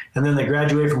college, and then they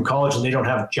graduate from college and they don't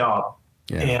have a job.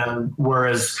 Yeah. And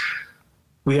whereas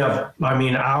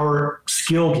our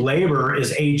skilled labor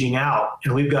is aging out,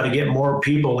 and we've got to get more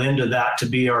people into that to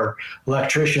be our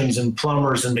electricians and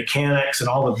plumbers and mechanics and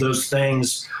all of those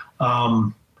things.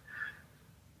 And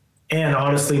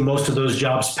honestly, most of those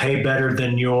jobs pay better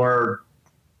than your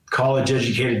college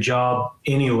educated job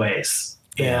anyways.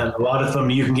 And a lot of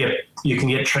them you can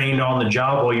get trained on the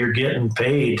job while you're getting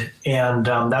paid. And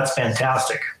that's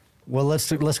fantastic. Well, let's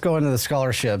go into the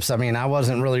scholarships. I mean, I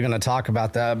wasn't really going to talk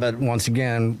about that, but once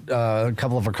again, a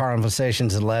couple of our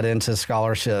conversations had led into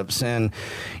scholarships, and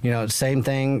same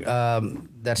thing.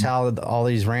 That's how all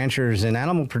these ranchers and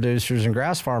animal producers and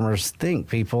grass farmers think.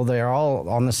 They are all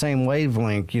on the same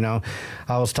wavelength.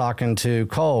 I was talking to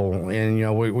Cole,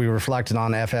 and we reflected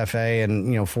on FFA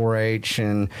and 4-H,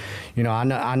 and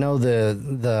I know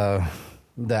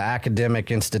the academic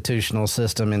institutional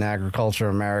system in agriculture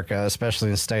in America, especially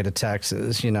in the state of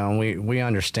Texas. We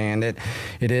understand it.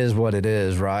 It is what it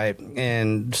is, right?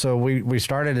 And so we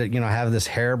started to, have this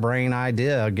harebrained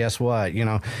idea. Guess what?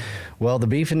 Well, the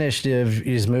Beef Initiative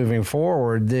is moving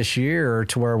forward this year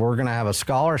to where we're going to have a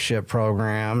scholarship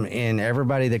program, and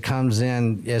everybody that comes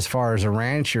in as far as a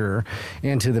rancher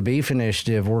into the Beef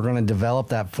Initiative, we're going to develop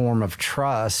that form of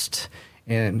trust.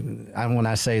 And when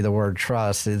I say the word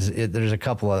trust, there's a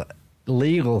couple of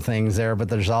legal things there, but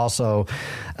there's also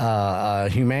a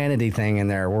humanity thing in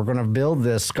there. We're going to build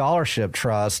this scholarship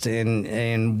trust,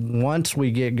 and once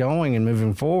we get going and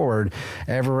moving forward,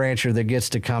 every rancher that gets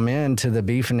to come in to the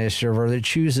Beef Initiative or that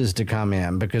chooses to come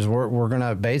in, because we're going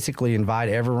to basically invite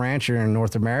every rancher in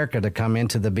North America to come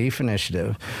into the Beef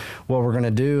Initiative. What we're going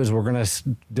to do is we're going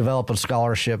to develop a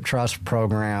scholarship trust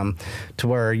program to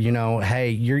where, hey,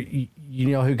 you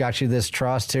know who got you this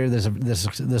trust here, this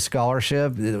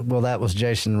scholarship? Well, that was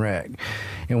Jason Rick.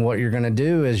 And what you're going to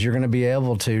do is you're going to be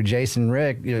able to, Jason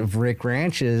Rick, Rick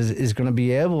Ranches, is going to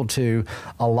be able to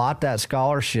allot that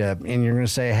scholarship. And you're going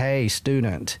to say, hey,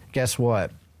 student, guess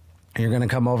what? You're going to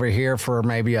come over here for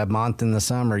maybe a month in the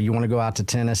summer. You want to go out to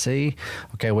Tennessee?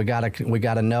 Okay, we got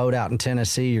a node out in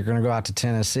Tennessee. You're going to go out to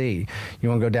Tennessee. You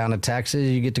want to go down to Texas?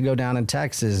 You get to go down in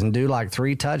Texas and do like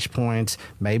 3 touch points,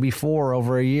 maybe 4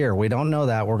 over a year. We don't know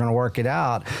that. We're going to work it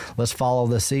out. Let's follow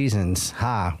the seasons.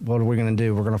 What are we going to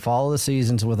do? We're going to follow the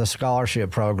seasons with a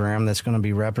scholarship program that's going to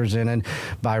be represented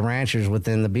by ranchers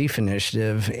within the Beef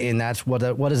Initiative. And that's what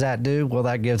does that do? Well,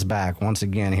 that gives back. Once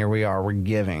again, here we are. We're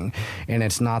giving. And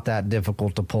it's not that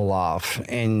difficult to pull off.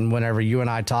 And whenever you and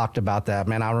I talked about that,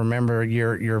 man, I remember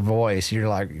your voice. You're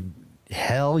like,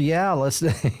 hell yeah, let's,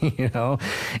 and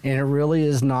it really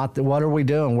is not. What are we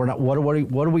doing? We're not. What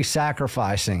are we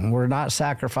sacrificing? We're not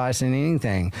sacrificing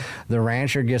anything. The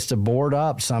rancher gets to board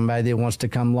up somebody that wants to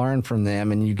come learn from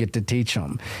them, and you get to teach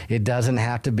them. It doesn't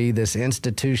have to be this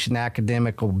institution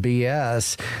academical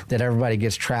BS that everybody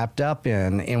gets trapped up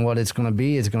in. And what it's going to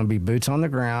be is going to be boots on the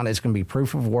ground. It's going to be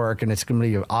proof of work, and it's going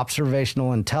to be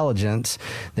observational intelligence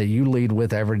that you lead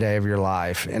with every day of your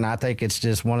life. And I think it's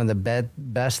just one of the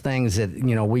best things that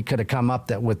we could have come up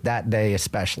with that day,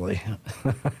 especially.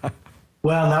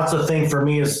 Well, that's the thing for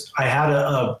me is I had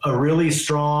a really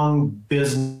strong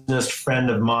business friend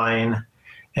of mine,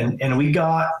 and we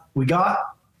got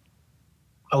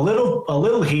a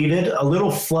little heated, a little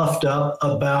fluffed up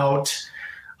about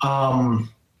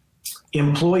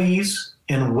employees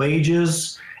and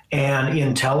wages and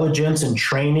intelligence and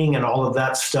training and all of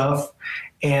that stuff.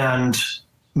 And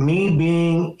me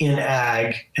being in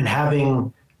ag and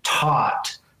having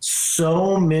taught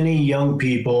so many young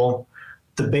people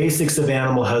the basics of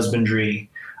animal husbandry,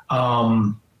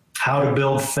 how to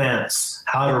build fence,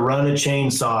 how to run a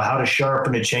chainsaw, how to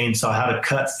sharpen a chainsaw, how to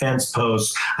cut fence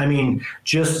posts. I mean,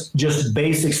 just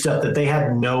basic stuff that they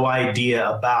had no idea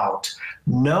about,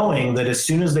 knowing that as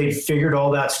soon as they figured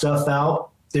all that stuff out,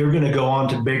 they were going to go on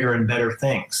to bigger and better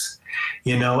things,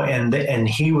 you know, and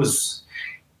he was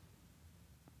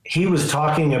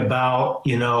talking about,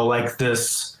 you know, like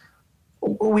this,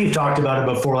 we've talked about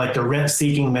it before, like the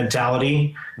rent-seeking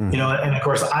mentality, you know, and of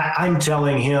course I'm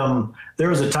telling him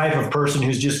there's a type of person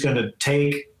who's just going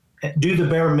to do the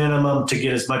bare minimum to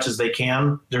get as much as they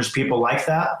can. There's people like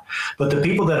that, but the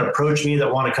people that approach me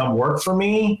that want to come work for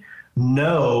me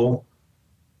know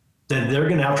that they're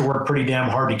going to have to work pretty damn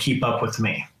hard to keep up with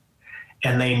me.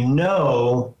 And they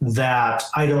know that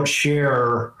I don't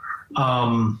share,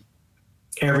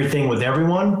 everything with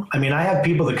everyone. I mean, I have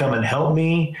people that come and help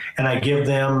me, and I give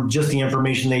them just the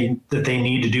information that they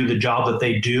need to do the job that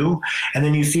they do. And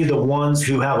then you see the ones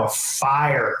who have a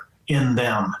fire in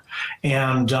them,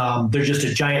 and they're just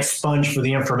a giant sponge for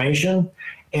the information.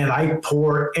 And I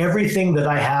pour everything that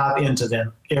I have into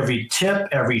them, every tip,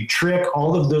 every trick,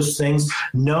 all of those things,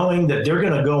 knowing that they're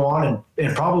going to go on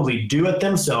and probably do it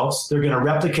themselves. They're going to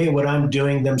replicate what I'm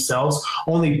doing themselves,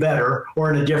 only better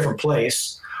or in a different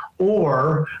place.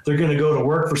 Or they're going to go to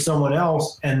work for someone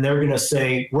else and they're going to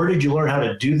say, where did you learn how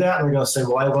to do that? And they're going to say,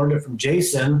 well, I learned it from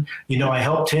Jason. You know, I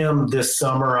helped him this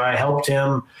summer. I helped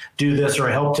him do this, or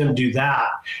I helped him do that.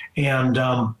 And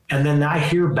then I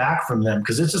hear back from them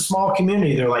because it's a small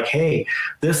community. They're like, hey,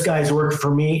 this guy's worked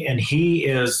for me and he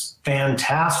is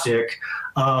fantastic.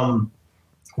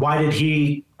 Why did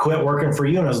he quit working for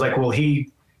you? And I was like, well, he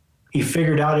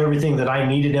figured out everything that I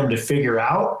needed him to figure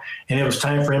out, and it was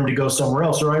time for him to go somewhere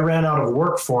else. Or I ran out of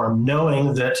work for him,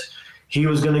 knowing that he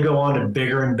was going to go on to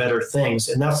bigger and better things.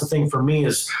 And that's the thing for me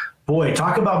is, boy,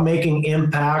 talk about making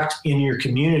impact in your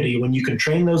community. When you can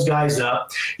train those guys up,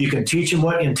 you can teach them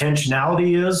what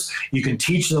intentionality is. You can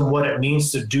teach them what it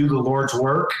means to do the Lord's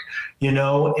work, you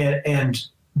know, and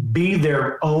be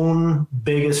their own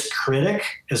biggest critic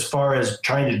as far as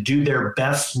trying to do their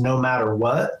best no matter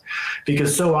what.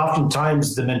 Because so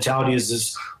oftentimes the mentality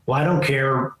is, well, I don't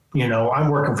care, you know, I'm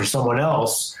working for someone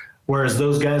else. Whereas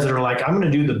those guys that are like, I'm going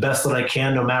to do the best that I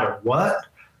can no matter what,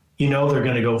 you know, they're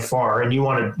going to go far. And you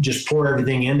want to just pour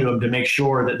everything into them to make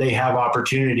sure that they have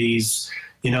opportunities,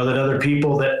 you know, that other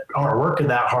people that aren't working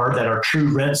that hard, that are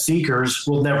true rent seekers,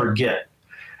 will never get.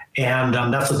 And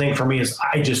that's the thing for me is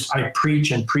I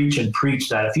preach and preach and preach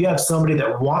that if you have somebody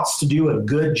that wants to do a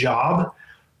good job,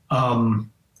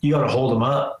 you got to hold them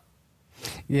up.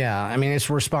 Yeah, I mean, it's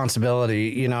responsibility.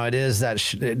 You know, it is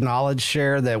that knowledge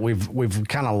share that we've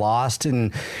kind of lost.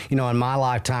 And, you know, in my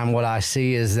lifetime, what I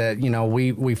see is that, you know,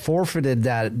 we forfeited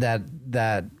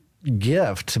that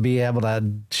gift to be able to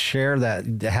share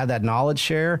that, to have that knowledge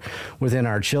share within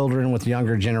our children, with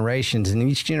younger generations. And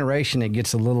each generation, it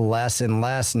gets a little less and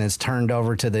less, and it's turned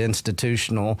over to the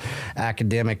institutional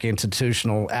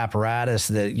apparatus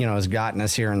that, you know, has gotten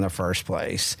us here in the first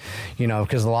place. You know,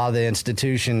 because a lot of the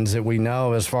institutions that we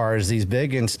know, as far as these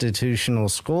big institutional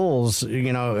schools,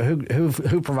 you know,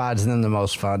 who provides them the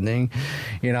most funding?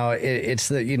 You know, it's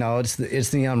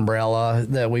the umbrella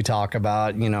that we talk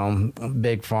about. You know,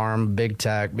 big farm, big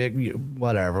tech, big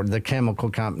whatever, the chemical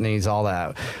companies, all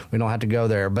that. We don't have to go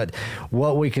there. But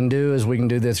what we can do is we can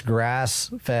do this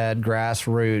grass-fed,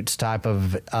 grassroots type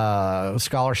of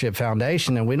scholarship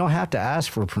foundation, and we don't have to ask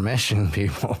for permission,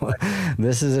 people.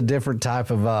 This is a different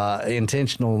type of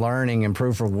intentional learning and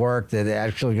proof of work that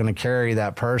actually going to carry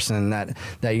that person,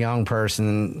 that young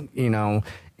person, you know,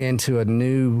 into a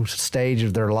new stage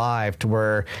of their life to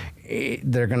where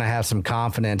they're going to have some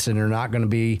confidence, and they're not going to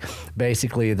be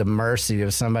basically the mercy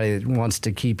of somebody that wants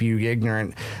to keep you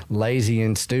ignorant, lazy,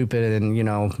 and stupid, and, you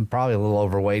know, probably a little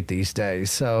overweight these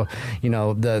days. So, you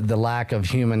know, the lack of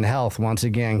human health once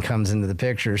again comes into the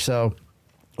picture. So,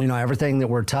 you know, everything that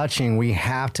we're touching, we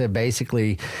have to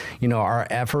basically, you know, our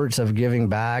efforts of giving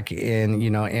back and, you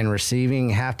know, and receiving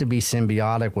have to be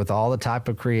symbiotic with all the type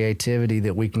of creativity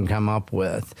that we can come up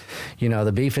with. You know,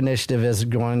 the Beef Initiative is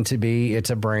going to be, it's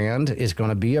a brand, it's going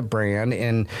to be a brand.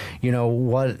 And, you know,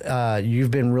 what you've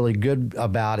been really good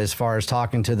about as far as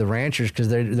talking to the ranchers, because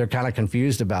they're kind of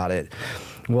confused about it.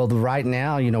 Well, right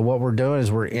now, what we're doing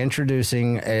is we're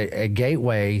introducing a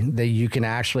gateway that you can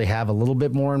actually have a little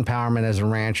bit more empowerment as a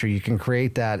rancher. You can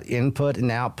create that input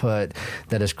and output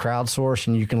that is crowdsourced,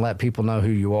 and you can let people know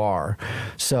who you are.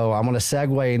 So I'm going to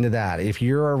segue into that. If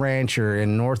you're a rancher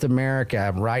in North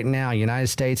America right now, United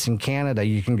States and Canada,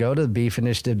 you can go to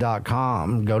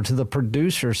beefinitiative.com, go to the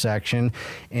producer section,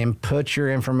 and put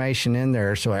your information in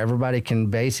there so everybody can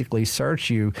basically search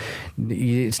you.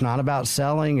 It's not about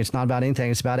selling. It's not about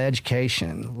anything. It's about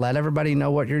education. Let everybody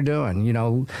know what you're doing.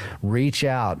 Reach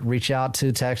out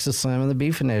to Texas Slim and the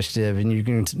Beef Initiative, and you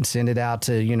can send it out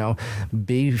to,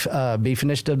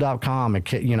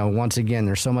 beefinitiative.com. Once again,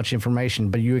 there's so much information,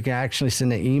 but you can actually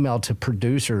send an email to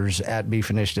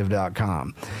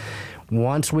producers@beefinitiative.com.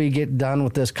 Once we get done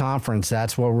with this conference,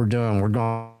 that's what we're doing. We're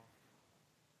going,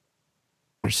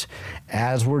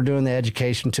 as we're doing the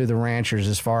education to the ranchers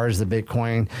as far as the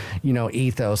Bitcoin,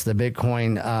 ethos, the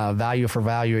Bitcoin value for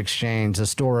value exchange, the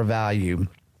store of value.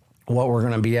 What we're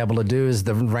going to be able to do is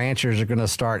the ranchers are going to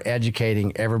start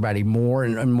educating everybody more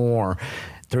and more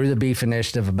through the Beef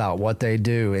Initiative about what they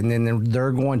do. And then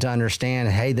they're going to understand,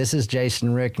 hey, this is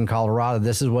Jason Rick in Colorado.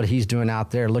 This is what he's doing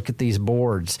out there. Look at these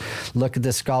boards. Look at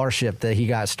the scholarship that he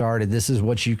got started. This is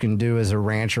what you can do as a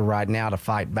rancher right now to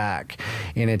fight back.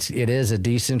 And it is a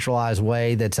decentralized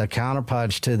way that's a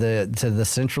counterpunch to the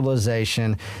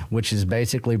centralization, which has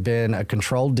basically been a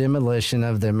controlled demolition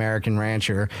of the American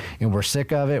rancher. And we're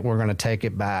sick of it. We're going to take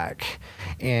it back.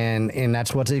 And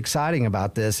that's what's exciting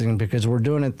about this, and because we're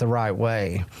doing it the right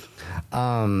way.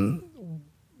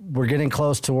 We're getting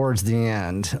close towards the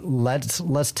end.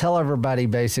 Let's tell everybody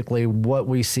basically what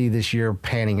we see this year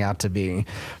panning out to be.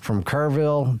 From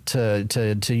Kerrville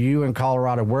to you in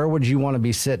Colorado, where would you want to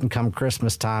be sitting come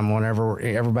Christmas time whenever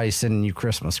everybody's sending you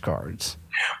Christmas cards?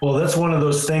 Well, that's one of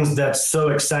those things that's so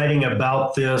exciting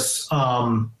about this.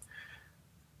 Kind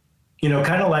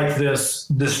of like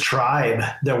this tribe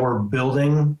that we're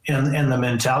building, and the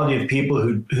mentality of people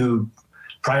who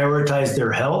prioritize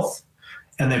their health,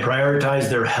 and they prioritize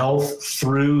their health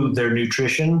through their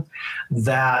nutrition,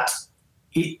 that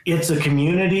it's a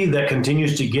community that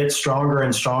continues to get stronger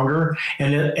and stronger.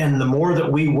 And the more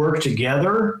that we work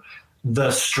together,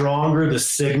 the stronger the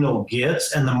signal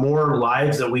gets, and the more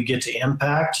lives that we get to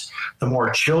impact, the more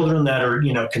children that are,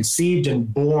 conceived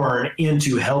and born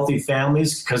into healthy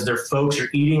families because their folks are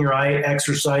eating right,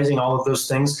 exercising, all of those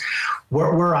things.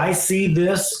 Where I see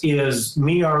this is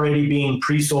me already being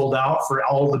pre-sold out for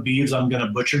all the beeves I'm going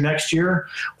to butcher next year,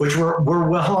 which we're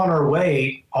well on our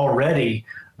way already.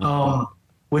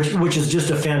 Which is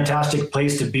just a fantastic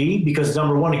place to be, because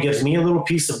number one, it gives me a little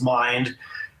peace of mind,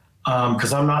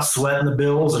 because I'm not sweating the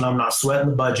bills and I'm not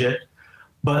sweating the budget.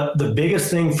 But the biggest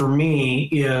thing for me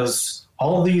is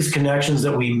all these connections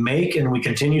that we make and we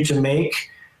continue to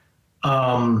make.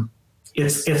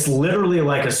 It's literally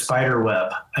like a spider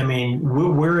web. I mean,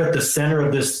 we're at the center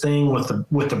of this thing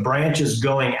with the branches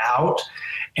going out,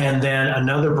 and then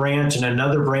another branch and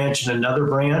another branch and another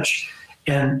branch.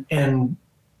 And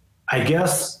I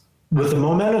guess with the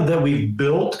momentum that we've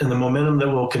built and the momentum that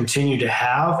we'll continue to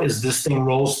have as this thing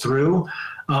rolls through,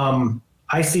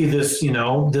 I see this,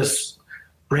 this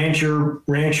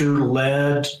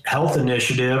rancher-led health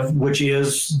initiative, which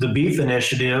is the Beef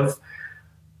Initiative,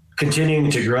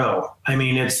 continuing to grow. I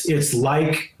mean, it's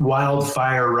like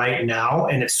wildfire right now,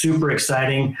 and it's super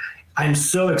exciting. I'm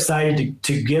so excited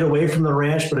to get away from the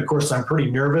ranch, but of course I'm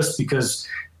pretty nervous because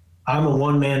I'm a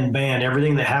one-man band.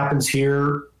 Everything that happens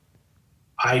here,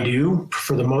 I do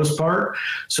for the most part.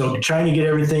 So trying to get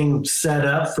everything set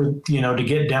up for, to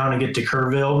get down and get to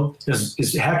Kerrville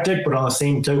is hectic, but on the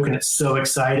same token, it's so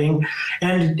exciting.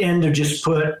 And to just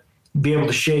be able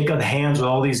to shake the hands with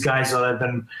all these guys that I've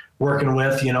been working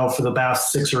with, for the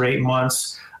past 6 or 8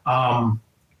 months,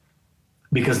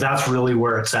 because that's really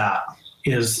where it's at,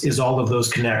 is all of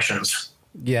those connections.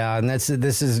 Yeah, and this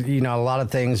is a lot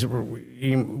of things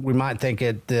we might think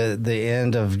at the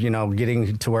end of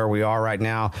getting to where we are right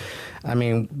now. I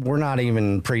mean, we're not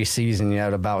even preseason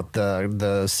yet about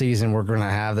the season we're going to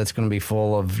have. That's going to be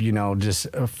full of just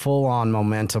a full on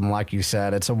momentum, like you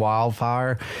said. It's a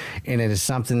wildfire, and it is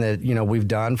something that we've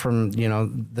done from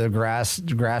the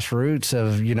grassroots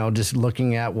of just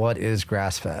looking at what is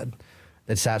grass fed.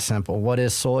 It's that simple. What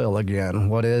is soil again?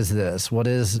 What is this? What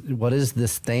is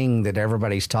this thing that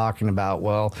everybody's talking about?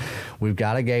 Well, we've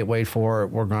got a gateway for it.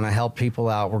 We're going to help people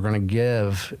out. We're going to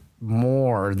give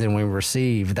more than we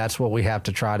receive. That's what we have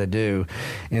to try to do.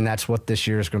 And that's what this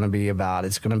year is going to be about.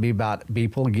 It's going to be about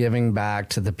people giving back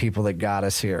to the people that got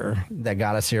us here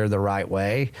the right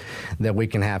way, that we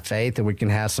can have faith, that we can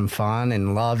have some fun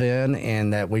and love in,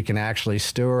 and that we can actually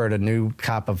steward a new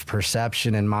type of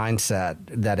perception and mindset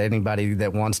that anybody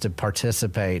that wants to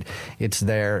participate, it's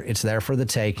there for the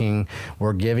taking.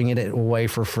 We're giving it away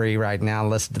for free right now.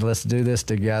 Let's do this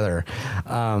together.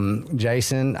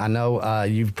 Jason, I know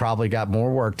you've probably got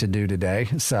more work to do today,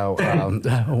 so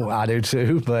I do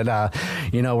too. But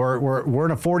we're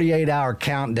in a 48-hour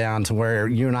countdown to where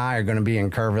you and I are going to be in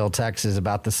Kerrville, Texas,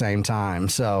 about the same time.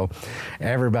 So,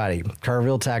 everybody,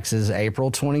 Kerrville, Texas,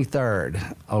 April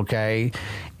 23rd. Okay.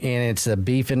 And it's a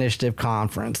Beef Initiative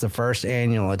Conference, the first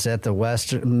annual. It's at the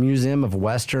Museum of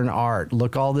Western Art.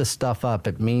 Look all this stuff up.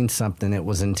 It means something. It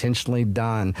was intentionally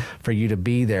done for you to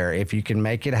be there. If you can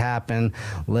make it happen,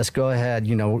 let's go ahead.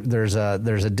 There's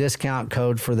a discount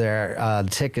code for their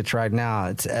tickets right now.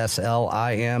 It's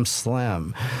SLIM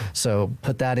Slim. So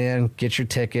put that in, get your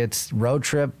tickets, road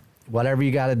trip, whatever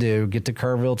you got to do, get to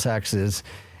Kerrville, Texas.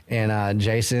 And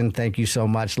Jason, thank you so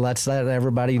much. Let's let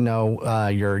everybody know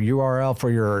your URL for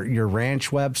your ranch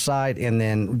website, and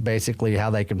then basically how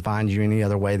they can find you any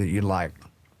other way that you'd like.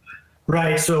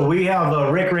 Right. So we have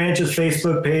a Rick Ranch's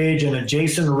Facebook page and a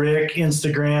Jason Rick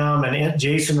Instagram and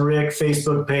Jason Rick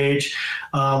Facebook page.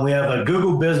 We have a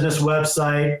Google business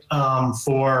website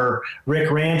for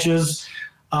Rick Ranches.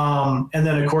 And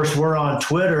then, of course, we're on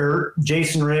Twitter,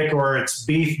 Jason Rick, or it's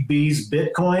Beef Bees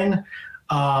Bitcoin.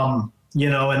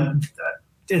 And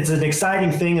it's an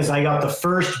exciting thing is I got the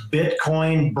first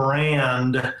Bitcoin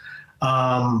brand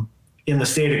in the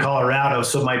state of Colorado.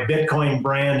 So my Bitcoin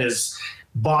brand is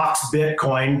Box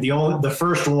Bitcoin, the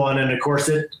first one, and of course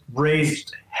it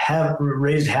raised havoc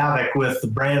with the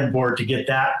brand board to get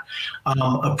that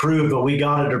approved, but we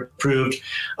got it approved.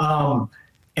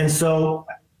 And so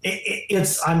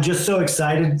I'm just so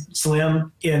excited,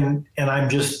 Slim, and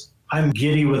I'm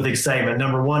giddy with excitement.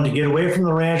 Number one, to get away from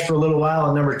the ranch for a little while,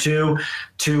 and number two,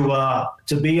 to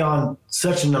be on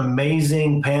such an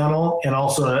amazing panel and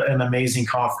also an amazing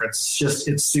conference.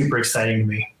 It's super exciting to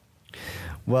me.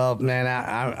 Well, man,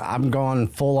 I'm going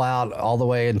full out all the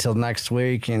way until next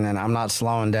week, and then I'm not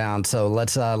slowing down. So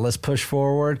let's push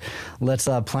forward. Let's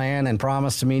plan and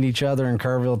promise to meet each other in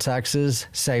Kerrville, Texas.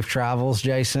 Safe travels,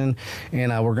 Jason,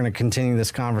 and we're going to continue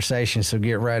this conversation. So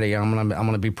get ready. I'm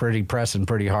gonna be pressing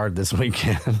pretty hard this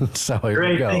weekend. So here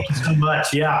we go. Thank you so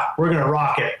much. Yeah, we're gonna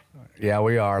rock it. Yeah,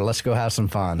 we are. Let's go have some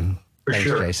fun. Thanks,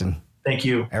 sure. Jason. Thank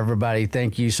you. Everybody,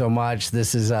 thank you so much.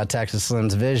 This is Texas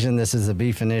Slim's Vision. This is the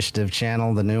Beef Initiative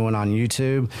channel, the new one on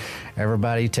YouTube.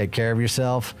 Everybody, take care of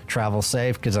yourself. Travel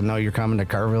safe, because I know you're coming to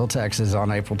Kerrville, Texas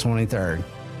on April 23rd.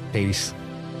 Peace.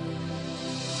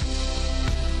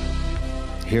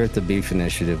 Here at the Beef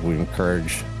Initiative, we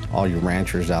encourage all you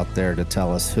ranchers out there to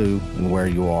tell us who and where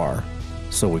you are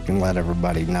so we can let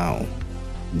everybody know.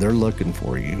 They're looking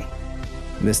for you.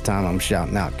 This time I'm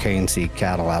shouting out K&C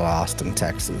Cattle out of Austin,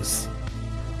 Texas.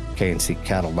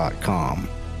 KNCCattle.com.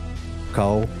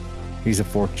 Cole, he's a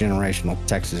fourth generational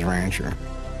Texas rancher.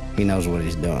 He knows what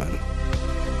he's doing.